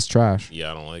soda is trash.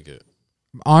 Yeah, I don't like it.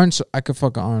 Orange, I could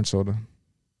fuck an orange soda.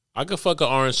 I could fuck an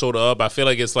orange soda up. I feel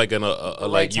like it's like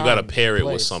like you gotta pair it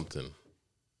with something,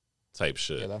 type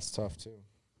shit. Yeah, that's tough too.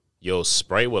 Yo,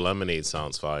 Sprite with lemonade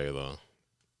sounds fire though.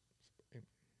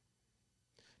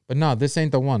 But no, this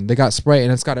ain't the one. They got Sprite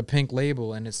and it's got a pink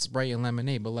label and it's Sprite and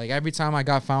lemonade. But like every time I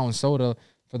got fountain soda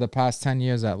for the past 10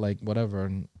 years at like whatever,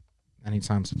 and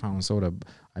anytime it's fountain soda,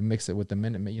 I mix it with the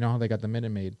Minute Maid. You know how they got the Minute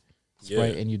Maid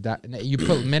Sprite and you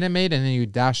put Minute Maid and then you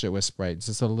dash it with Sprite. It's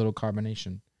just a little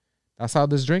carbonation. That's how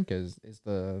this drink is. It's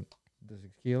the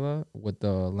tequila with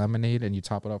the lemonade and you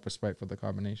top it up with Sprite for the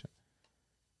carbonation.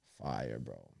 Fire,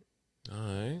 bro. All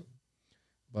right.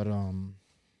 But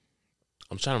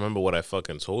I'm trying to remember what I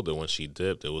fucking told her when she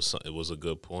dipped. It was a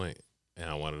good point, and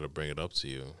I wanted to bring it up to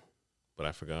you, but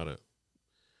I forgot it.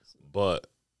 But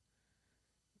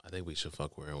I think we should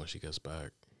fuck with her when she gets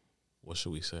back. What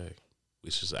should we say?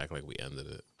 We should just act like we ended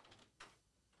it.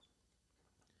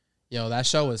 yo, that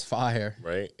show was fire.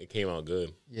 Right? It came out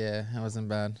good. Yeah, it wasn't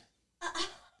bad.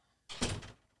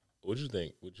 What'd you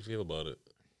think? What'd you feel about it?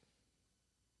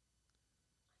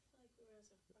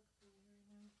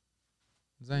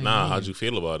 Nah, how'd you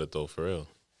feel about it though, for real?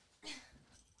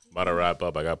 About to wrap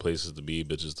up. I got places to be,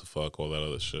 bitches to fuck, all that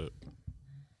other shit.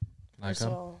 First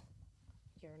of all,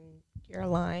 you're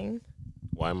lying.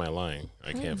 Why am I lying?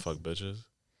 I can't fuck bitches.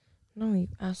 No, you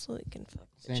absolutely can fuck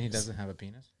bitches. Saying he doesn't have a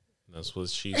penis? That's what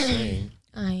she's saying.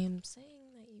 I am saying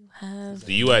that you have.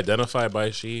 Do you identify by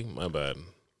she? My bad.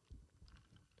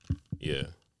 Yeah.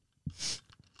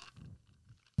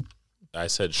 I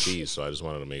said she, so I just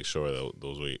wanted to make sure that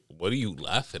those were. What are you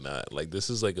laughing at? Like, this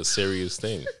is like a serious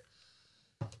thing.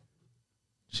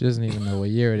 She doesn't even know what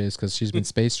year it is because she's been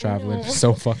space traveling for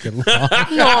so fucking long.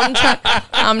 No,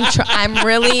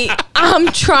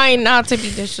 I'm trying not to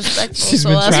be disrespectful. She's so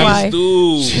been that's why.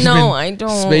 Dude. No, I don't.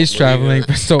 Space traveling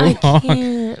for so I long.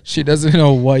 can't. She doesn't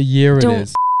know what year it Don't.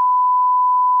 is.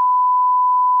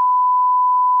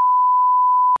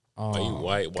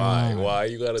 Why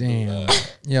you gotta do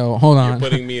that? Yo, hold on. You're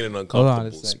putting me in an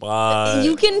uncomfortable spot.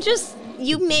 You can just.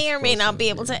 You may or may not be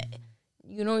able to.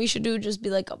 You know what you should do? Just be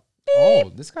like a.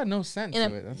 Oh, this got no sense to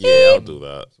it. That's Yeah, I'll do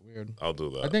that. That's weird. I'll do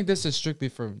that. I think this is strictly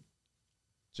for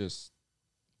just.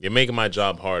 You're making my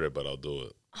job harder, but I'll do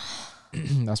it.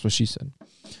 That's what she said.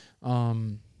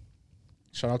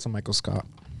 Shout out to Michael Scott.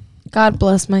 God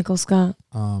bless Michael Scott.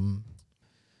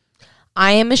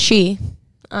 I am a she.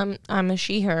 I'm a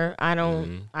she, her. I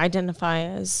don't identify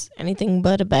as anything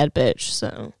but a bad bitch.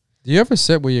 So. Do you ever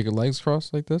sit with your legs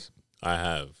crossed like this? I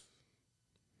have.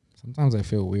 Sometimes I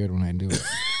feel weird when I do it.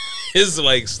 It's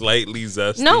like slightly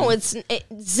zesty. No,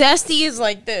 zesty is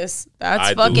like this. That's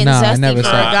I do. fucking Nah, I zesty never for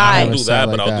a said- I guy. I don't never do said that,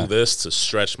 like but I'll that. do this to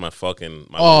stretch my fucking.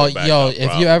 My Oh, lower back yo, out, if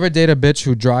bro. you ever date a bitch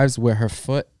who drives with her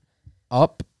foot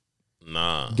up,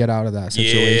 Nah. get out of that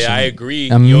situation. Yeah, I agree.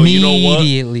 Immediately. Yo,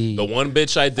 you know what? The one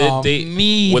bitch I did date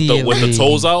Immediately. with the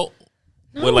toes out,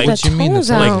 No, with like the What you mean the toes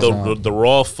toes out. like the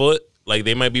raw foot, like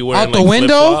they might be wearing Out the like window?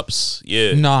 flip flops.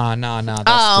 Yeah. Nah. That's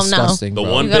Oh, no. disgusting, The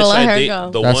bro. one You gotta bitch let I her date, go.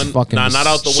 the That's one, fucking not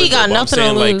out the She window. got but I'm nothing to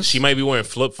saying like lose. she might be wearing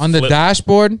On the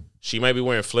dashboard, She might be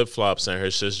wearing flip flops and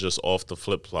her shit's just off the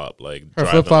flip flop, like her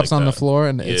driving flip flops like on the that. floor,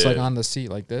 and it's like Yeah. on the seat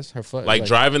like this. Her foot, Like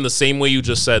driving the same way you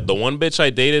just said. The one bitch I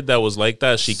dated that was like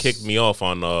that, she kicked me off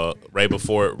on right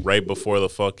before the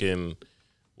fucking.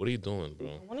 What are you doing, bro?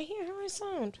 I want to hear how I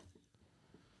sound.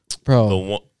 bro. The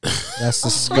one. That's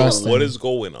disgusting. What is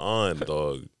going on,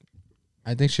 dog?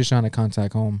 I think she's trying to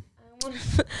contact home.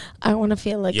 I want to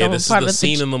feel like Yeah, I'm this is part the of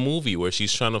scene in the movie where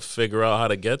she's trying to figure out how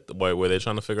to get where they're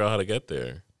trying to figure out how to get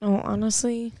there. Oh,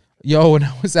 honestly, Yo, when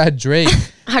I was at Drake,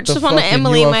 I just the want to fucking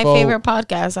Emily my UFO favorite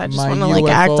podcast. I just my want to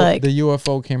like act UFO like. the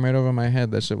UFO came right over my head.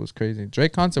 That shit was crazy.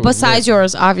 Drake concert was Besides lit.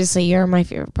 yours, obviously, you're my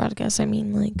favorite podcast. I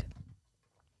mean, like,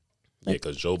 Yeah,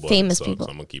 because Joe Budden famous sucks. people.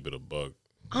 I'm gonna keep it a bug.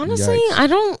 honestly,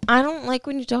 Yikes. I don't like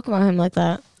when you talk about him like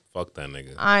that. Fuck that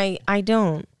nigga. I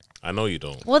don't. I know you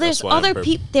don't. Well, That's there's why I'm other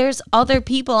people. There's other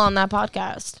people on that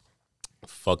podcast.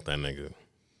 Fuck that nigga.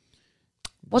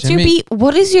 What's your beef?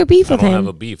 What is your beef I with don't him? have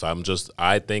a beef.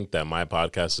 I think that my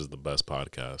podcast is the best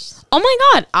podcast. Oh my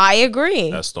God, I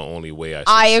agree. That's the only way I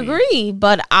succeed. agree,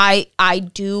 but I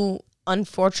do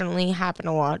unfortunately happen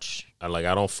to watch. I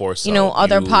don't force You know, out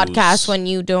other news. podcasts when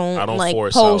you don't. I don't like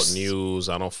force post. out news.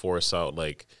 I don't force out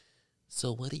like.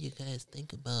 So what do you guys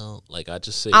think about? Like I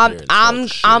just sit I'm here and talk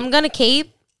shit. I'm gonna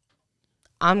cape.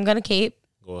 I'm gonna cape.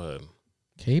 Go ahead.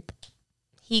 Cape?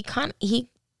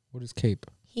 What is Cape?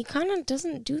 He kind of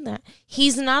doesn't do that.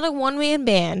 He's not a one man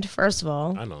band. First of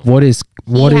all, I know. What is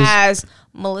he has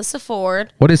Melissa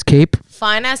Ford, what is Cape?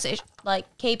 fine ass like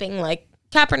caping, like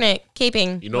Kaepernick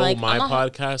caping. You know like, what my I'm a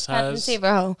podcast Captain has?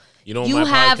 Saver hoe. You know what You my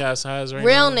have podcast has right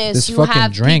Realness. This You fucking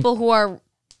have drink. people who are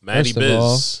Matty First of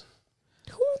all- Biz.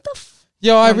 who the.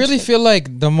 Yo, I I'm really just- feel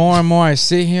like the more and more I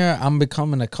sit here, I'm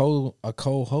becoming a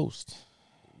co-host.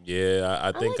 Yeah,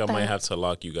 I think I like might that. have to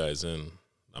lock you guys in.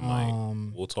 I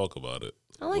might. We'll talk about it.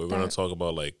 I like We're gonna that. talk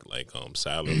about like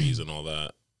salaries and all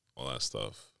that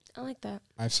stuff. I like that.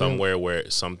 I feel, Somewhere where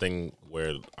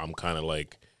I'm kind of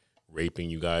like raping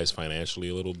you guys financially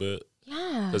a little bit.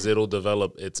 Yeah. Because it'll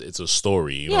develop. It's a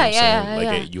story. You know Yeah, what I'm saying?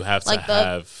 yeah, Like yeah. you have to Like the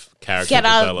have character Get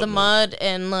out of development. the mud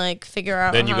and like figure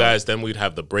out. Then you how- guys. Then we'd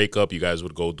have the breakup. You guys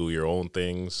would go do your own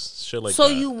things. Shit like So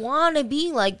that. you want to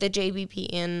be like the JBP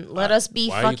and let us be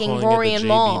Why are you fucking calling it Rory the and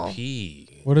Maul?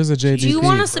 JBP? what is a JBP? Do you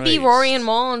want us to be Christ. Rory and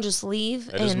Maul and just leave?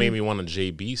 That just and made me want a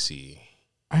JBC.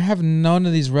 I have none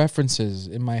of these references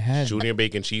in my head. Junior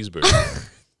Bacon Cheeseburger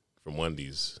from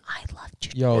Wendy's. I love you.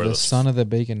 Yo, Or the the son of the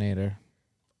Baconator.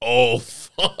 Oh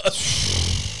fuck!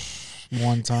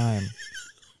 One time.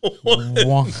 One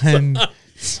time.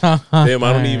 Damn,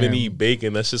 I don't even eat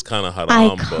bacon. That's just kind of I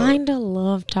haram. But kind of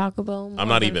love Taco Bell. More I'm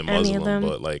not than even any of Muslim, them.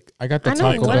 but like I got the I know,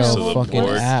 Taco when it comes Bell to the fucking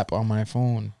pork, app on my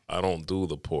phone. I don't do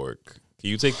the pork. Can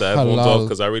you take the headphones Halal. off?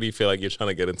 Because I really feel like you're trying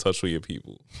to get in touch with your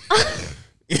people.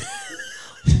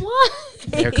 What?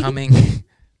 They're coming.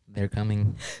 They're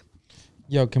coming.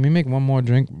 Yo, can we make one more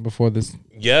drink before this?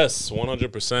 Yes,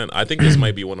 100%. I think this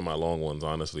might be one of my long ones.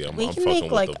 Honestly, I'm We fucking can make,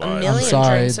 with like, the a vibe. million I'm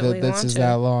sorry drinks if we that this want is to.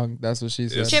 that long. That's what she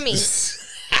said. Jimmy.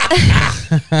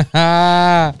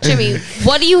 Jimmy,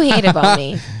 what do you hate about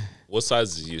me? What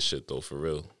size is your shit though? For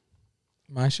real?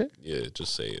 My shit? Yeah,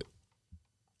 just say it.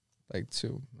 Like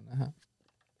 2.5.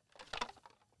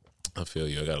 I feel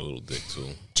you. I got a little dick too.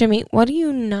 Jimmy, what do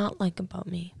you not like about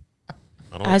me?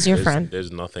 I don't, As your there's- friend.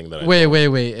 There's nothing that. I Wait.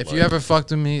 don't If you like. ever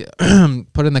fucked with me,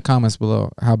 put in the comments below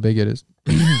how big it is.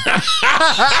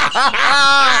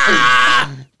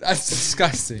 That's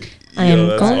disgusting. I Yo, am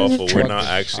that's going to awful. We're try- not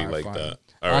actually Alright, like fine. that.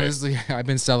 All right. Honestly, I've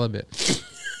been celibate.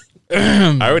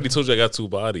 I already told you I got 2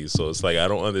 bodies, so it's like I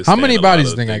don't understand. How many a lot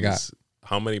bodies of think I things.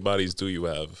 How many bodies do you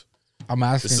have? I'm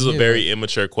asking. This is a you. very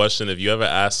immature question. If you ever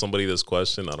ask somebody this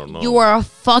question, I don't know. You are a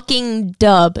fucking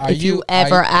dub Are if you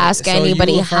ever ask so you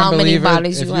anybody a firm how many believer-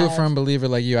 bodies if you you're a have. firm believer,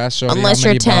 like you asked Shorty, Unless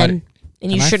how you're many 10 body-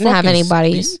 and you Can I shouldn't have fucking any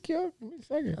bodies. speak, yo? Give me a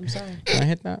second. I'm sorry. Can I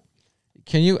hit that?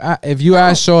 Can you, if you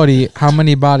ask Shorty how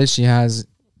many bodies she has,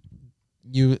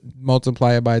 you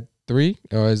multiply it by 3,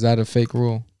 or is that a fake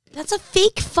rule? That's a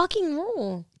fake fucking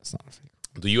rule. That's not a fake.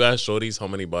 Do you ask shorties how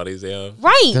many bodies they have?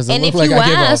 Right. Does it And look if like you I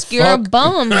give a ask, you're a fuck?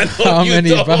 bum. How you many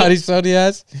don't. bodies Shorty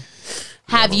has?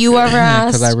 Have you ever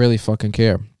Because asked? I really fucking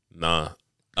care. Nah.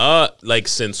 Like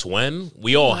since when?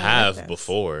 We all have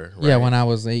before. Right? Yeah, when I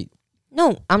was 8.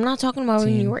 No, I'm not talking about when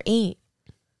Teen. you were 8.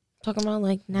 I'm talking about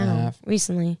like now, Nah.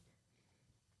 recently.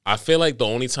 I feel like the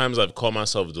only times I've caught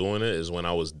myself doing it is when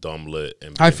I was dumb lit.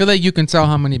 And I feel like you can tell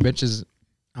how many bitches.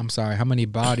 I'm sorry, how many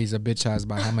bodies a bitch has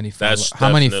by how many that's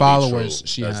how many definitely followers true.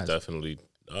 she That's has. definitely.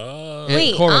 It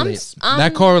Wait, correlates. I'm-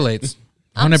 That correlates.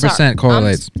 I'm 100% sorry.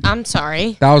 correlates. I'm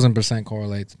sorry. 1000%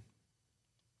 correlates.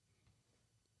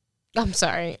 I'm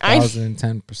sorry.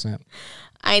 1010%.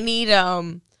 I need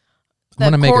gonna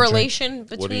the make a drink. correlation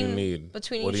between What do you need?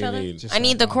 between What do each you other. need? Just I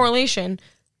need the correlation.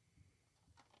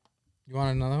 You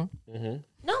want another one?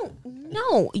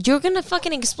 No, you're gonna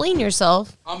fucking explain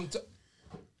yourself.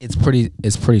 It's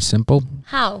pretty simple.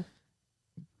 How?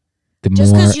 The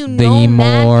Just 'cause you know mad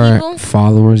more people?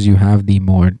 followers you have, the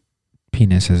more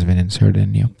penis has been inserted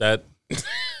in you. That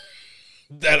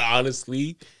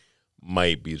honestly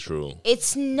might be true.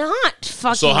 It's not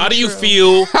fucking. So how do you true.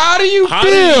 feel? How do you How do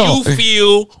you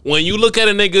feel when you look at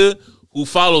a nigga who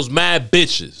follows mad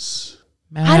bitches?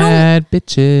 Mad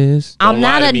bitches. I'm Don't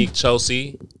not lie to a. me,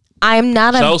 Chelsea. I'm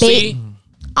not a Chelsea. bait.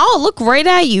 I'll look right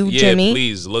at you, Yeah, Jimmy.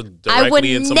 please look I would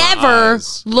directly into my never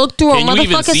eyes. look through Can a you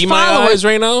even motherfucker's see my followers. eyes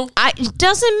right now? It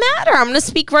doesn't matter. I'm gonna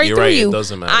speak right You're through right, it you.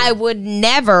 doesn't matter. I would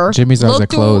never Jimmy's eyes look are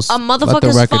closed. through a Let the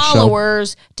motherfucker's record show.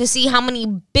 followers to see how many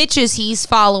bitches he's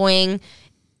following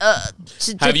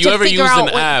Have you ever used an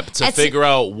app to figure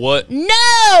out what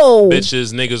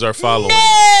bitches niggas are following?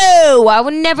 No, I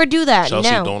would never do that. Chelsea,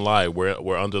 no. don't lie.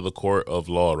 We're under the court of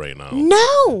law right now.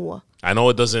 No. I know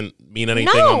it doesn't mean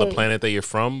anything on the planet that you're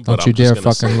from, but don't you dare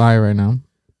fucking lie right now.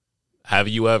 Have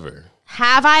you ever?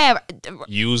 Have I ever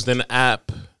used an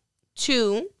app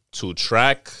to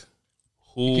track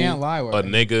who can't lie, a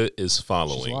nigga is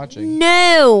following?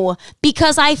 No,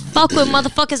 because I fuck with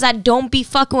motherfuckers that don't be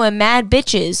fucking with mad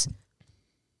bitches.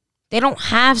 They don't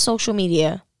have social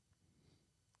media.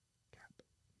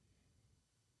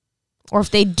 Or if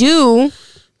they do...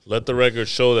 Let the record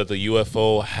show that the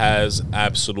UFO has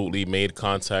absolutely made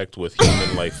contact with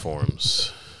human life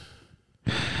forms.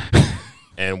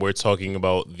 And we're talking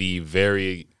about the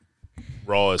very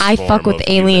rawest I form fuck with of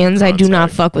aliens. I do not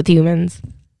contact. fuck with humans.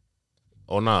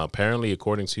 Oh, nah. Apparently,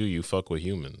 according to you, you fuck with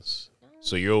humans.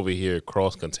 So you're over here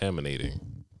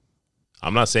cross-contaminating.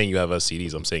 I'm not saying you have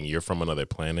STDs. I'm saying you're from another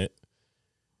planet.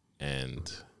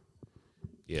 And,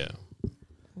 yeah.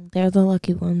 They're the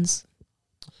lucky ones.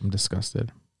 I'm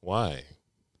disgusted. Why?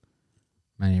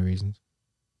 Many reasons.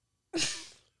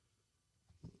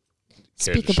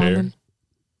 Speak about them.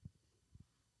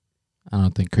 I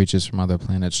don't think creatures from other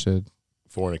planets should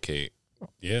Fornicate.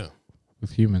 Yeah.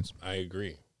 with humans. I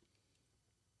agree.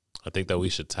 I think that we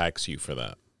should tax you for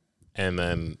that. And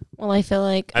then, Well, I feel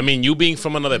like I mean, you being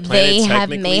from another planet,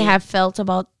 may have felt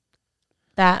about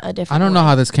that a different I don't know way.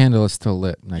 how this candle is still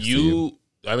lit next to you.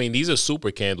 I mean, these are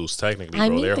super candles technically, I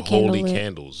bro. need They're the candle holy lit.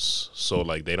 candles. So,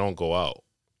 like, they don't go out.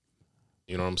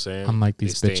 You know what I'm saying? Unlike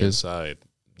these they stay bitches. inside.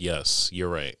 Yes, you're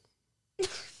right.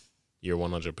 You're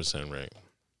 100% right.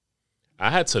 I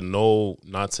had to know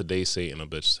not today Satan a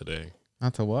bitch today.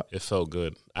 Not to what? It felt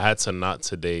good. I had to not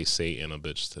today Satan a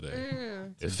bitch today.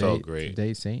 It felt great.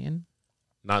 Today, Satan?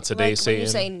 Not today Like, Satan. when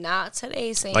you say not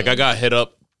today, Satan. Like I got hit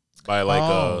up by like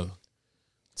a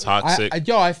toxic.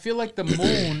 I feel like the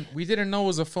moon, we didn't know it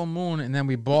was a full moon, and then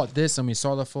we bought this and we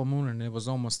saw the full moon, and it was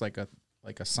almost like a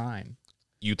sign.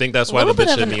 You think that's why the little bitch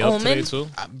bit of hit me an up omen. today too?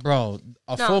 Bro,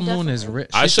 a full moon is definitely. rich.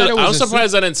 I was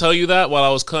surprised I didn't tell you that while I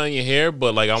was cutting your hair,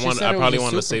 but like I probably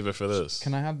wanted to save it for this.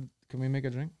 Can we make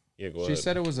a drink? Yeah, go She ahead.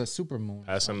 said it was a super moon.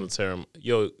 Ask him to tear him.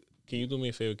 Yo, can you do me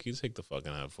a favor? Can you take the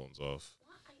fucking headphones off?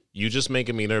 You just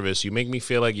making me nervous. You make me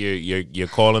feel like you're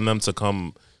calling them to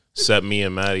come set me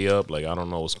and Matty up. Like I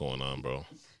don't know what's going on, bro.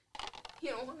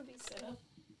 You don't want to be set up.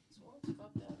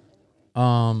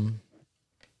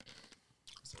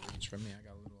 It's a reach for me. I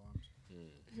got little arms.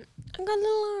 I got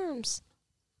little arms.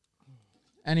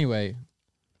 Anyway,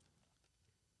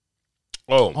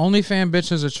 Oh, OnlyFans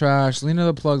bitches are trash. Lena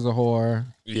the Plug's a whore.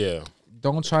 yeah.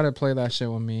 Don't try to play that shit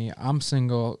with me. I'm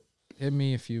single. Hit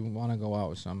me if you want to go out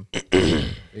with some.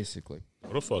 Basically.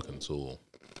 What a fucking tool.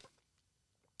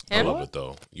 And I love it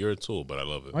though. You're a tool, but I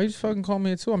love it. Why you just fucking call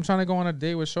me a two? I'm trying to go on a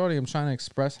date with Shorty. I'm trying to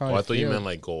express how Oh, I thought you feel. meant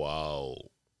like go out.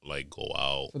 Like go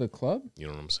out. For the club? You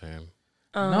know what I'm saying?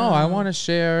 No, I want to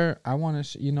share. I want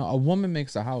to, a woman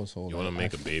makes a household. You want to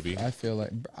make a baby? I feel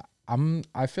like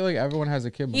I feel like everyone has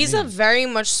a kid. With He's me. a very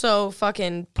much so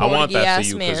fucking I want that ass for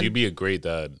you man. because you'd be a great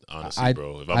dad, honestly,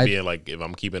 bro. If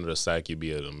I'm keeping it a stack, you'd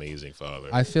be an amazing father.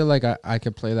 I feel like I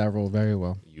could play that role very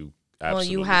well. You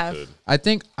absolutely you have. could. I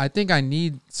think I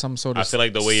need some sort of. I feel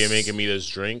like the way you're making me this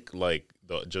drink, like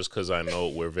just because I know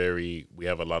we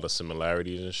have a lot of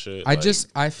similarities and shit.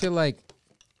 I feel like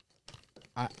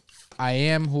I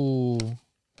am who.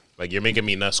 Like you're making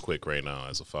me Nesquik right now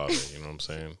as a father. You know what I'm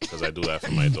saying? Because I do that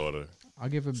for my daughter. I'll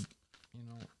give a,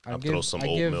 I'll throw some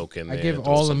oat milk in there. I give and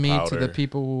throw all of some me to powder. the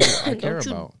people who I care Don't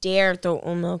you about. dare throw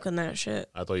oat milk on that shit.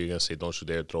 I thought you were gonna say, "Don't you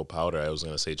dare throw powder." I was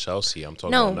gonna say Chelsea. I'm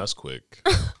talking No. about Nesquik.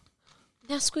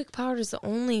 Nesquik powder is the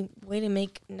only way to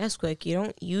make Nesquik. You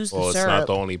don't use the Well, it's syrup. not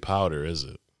the only powder, is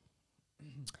it?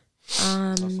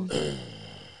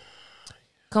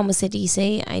 Como se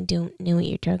dice, I don't know what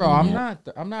you're talking Bro, about.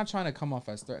 I'm not trying to come off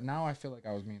as now. I feel like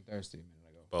I was being thirsty a minute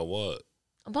ago. About what?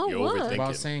 About You're what? overthinking.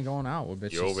 About saying going out with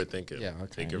bitches. You're overthinking. Yeah,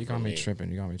 okay. Take it You got from me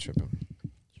tripping. You got me tripping.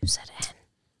 You said it.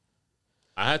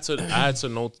 I had to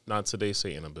know not today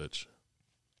Satan a bitch.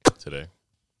 Today.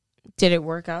 Did it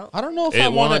work out? I don't know if It I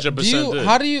want to. 100% did.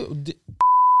 How do you?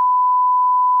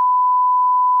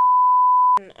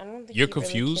 I don't think You're he really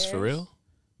confused for cares. real?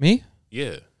 Me?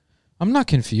 Yeah. I'm not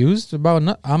confused about.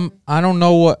 I don't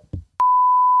know what.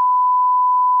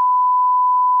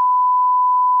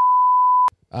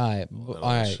 All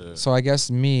right. shit. So I guess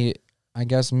me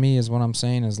is what I'm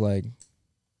saying is like.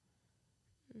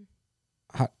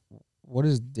 What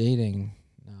is dating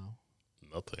now?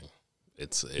 Nothing.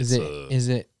 It's Is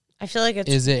it I feel like it's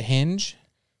is it Hinge?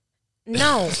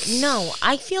 No.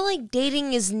 I feel like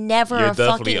dating is never You're a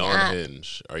definitely fucking on app.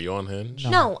 Hinge. Are you on Hinge?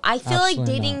 No, I feel like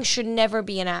absolutely dating not. should never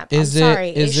be an app. Is I'm it- sorry.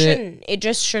 is it it- shouldn't. It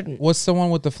just shouldn't. What's the one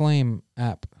with the flame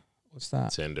app? What's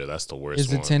that? Tinder. That's the worst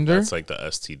Is it one. Tinder? That's like the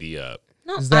STD app.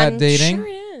 No, Is that I'm dating? Sure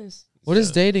it is. What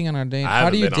is dating on our date? I How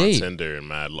haven't do you been date? on Tinder in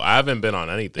mad. I haven't been on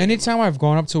anything. Anytime I've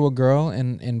gone up to a girl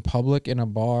in public in a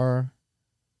bar,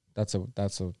 that's a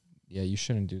yeah. You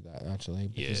shouldn't do that actually.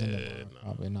 Because in the bar,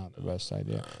 probably not the best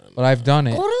idea. But I've done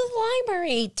it. Go to the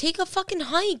library. Take a fucking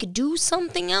hike. Do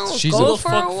something else. She's Go a-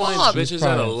 for a walk. bitches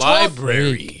at a probably-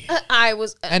 library. I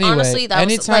was Anyway, honestly that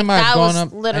anytime was like, I've that gone was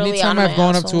up, literally anytime on I've my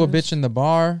gone up to a assholes. bitch in the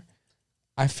bar,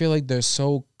 I feel like they're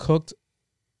so cooked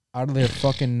out of their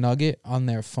fucking nugget on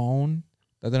their phone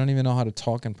that they don't even know how to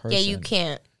talk in person. Yeah, you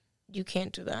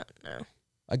can't do that. No.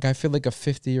 Like I feel like a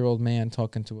 50-year-old man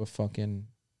talking to a fucking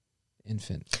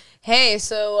infant. Hey,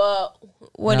 so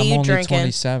what And are I'm you only drinking?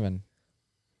 27.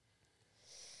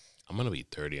 I'm gonna be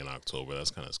 30 in October.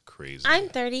 That's kind of crazy. I'm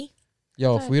 30.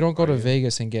 Yo, if we don't go to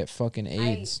Vegas and get fucking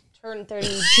AIDS, I turned 30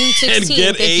 June 16th. And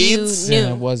get if AIDS? you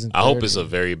then it knew. wasn't. I hope 30. it's a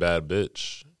very bad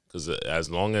bitch. Because as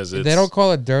long as it's, They don't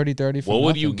call it dirty 30 for what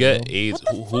would you nothing, get bro. AIDS?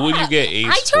 Who would you get AIDS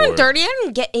I turned for? 30. I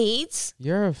didn't get AIDS.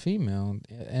 You're a female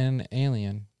and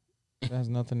alien. It has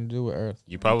nothing to do with Earth.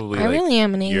 You probably I like really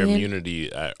am an your alien.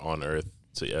 immunity on Earth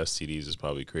to STDs is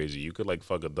probably crazy. You could like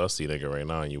fuck a dusty nigga right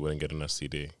now and you wouldn't get an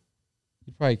STD.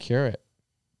 You'd probably cure it.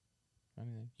 I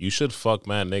mean, You should fuck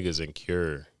mad niggas and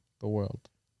cure. the world.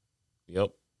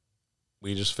 Yep.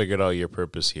 We just figured out your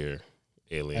purpose here,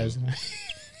 alien. As-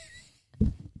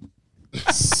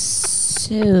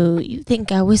 So you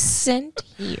think I was sent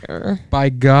here By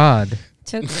God.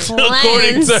 to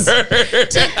According cleanse, to her.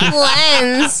 to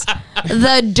cleanse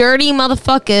the dirty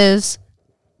motherfuckers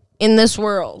in this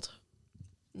world?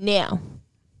 Now.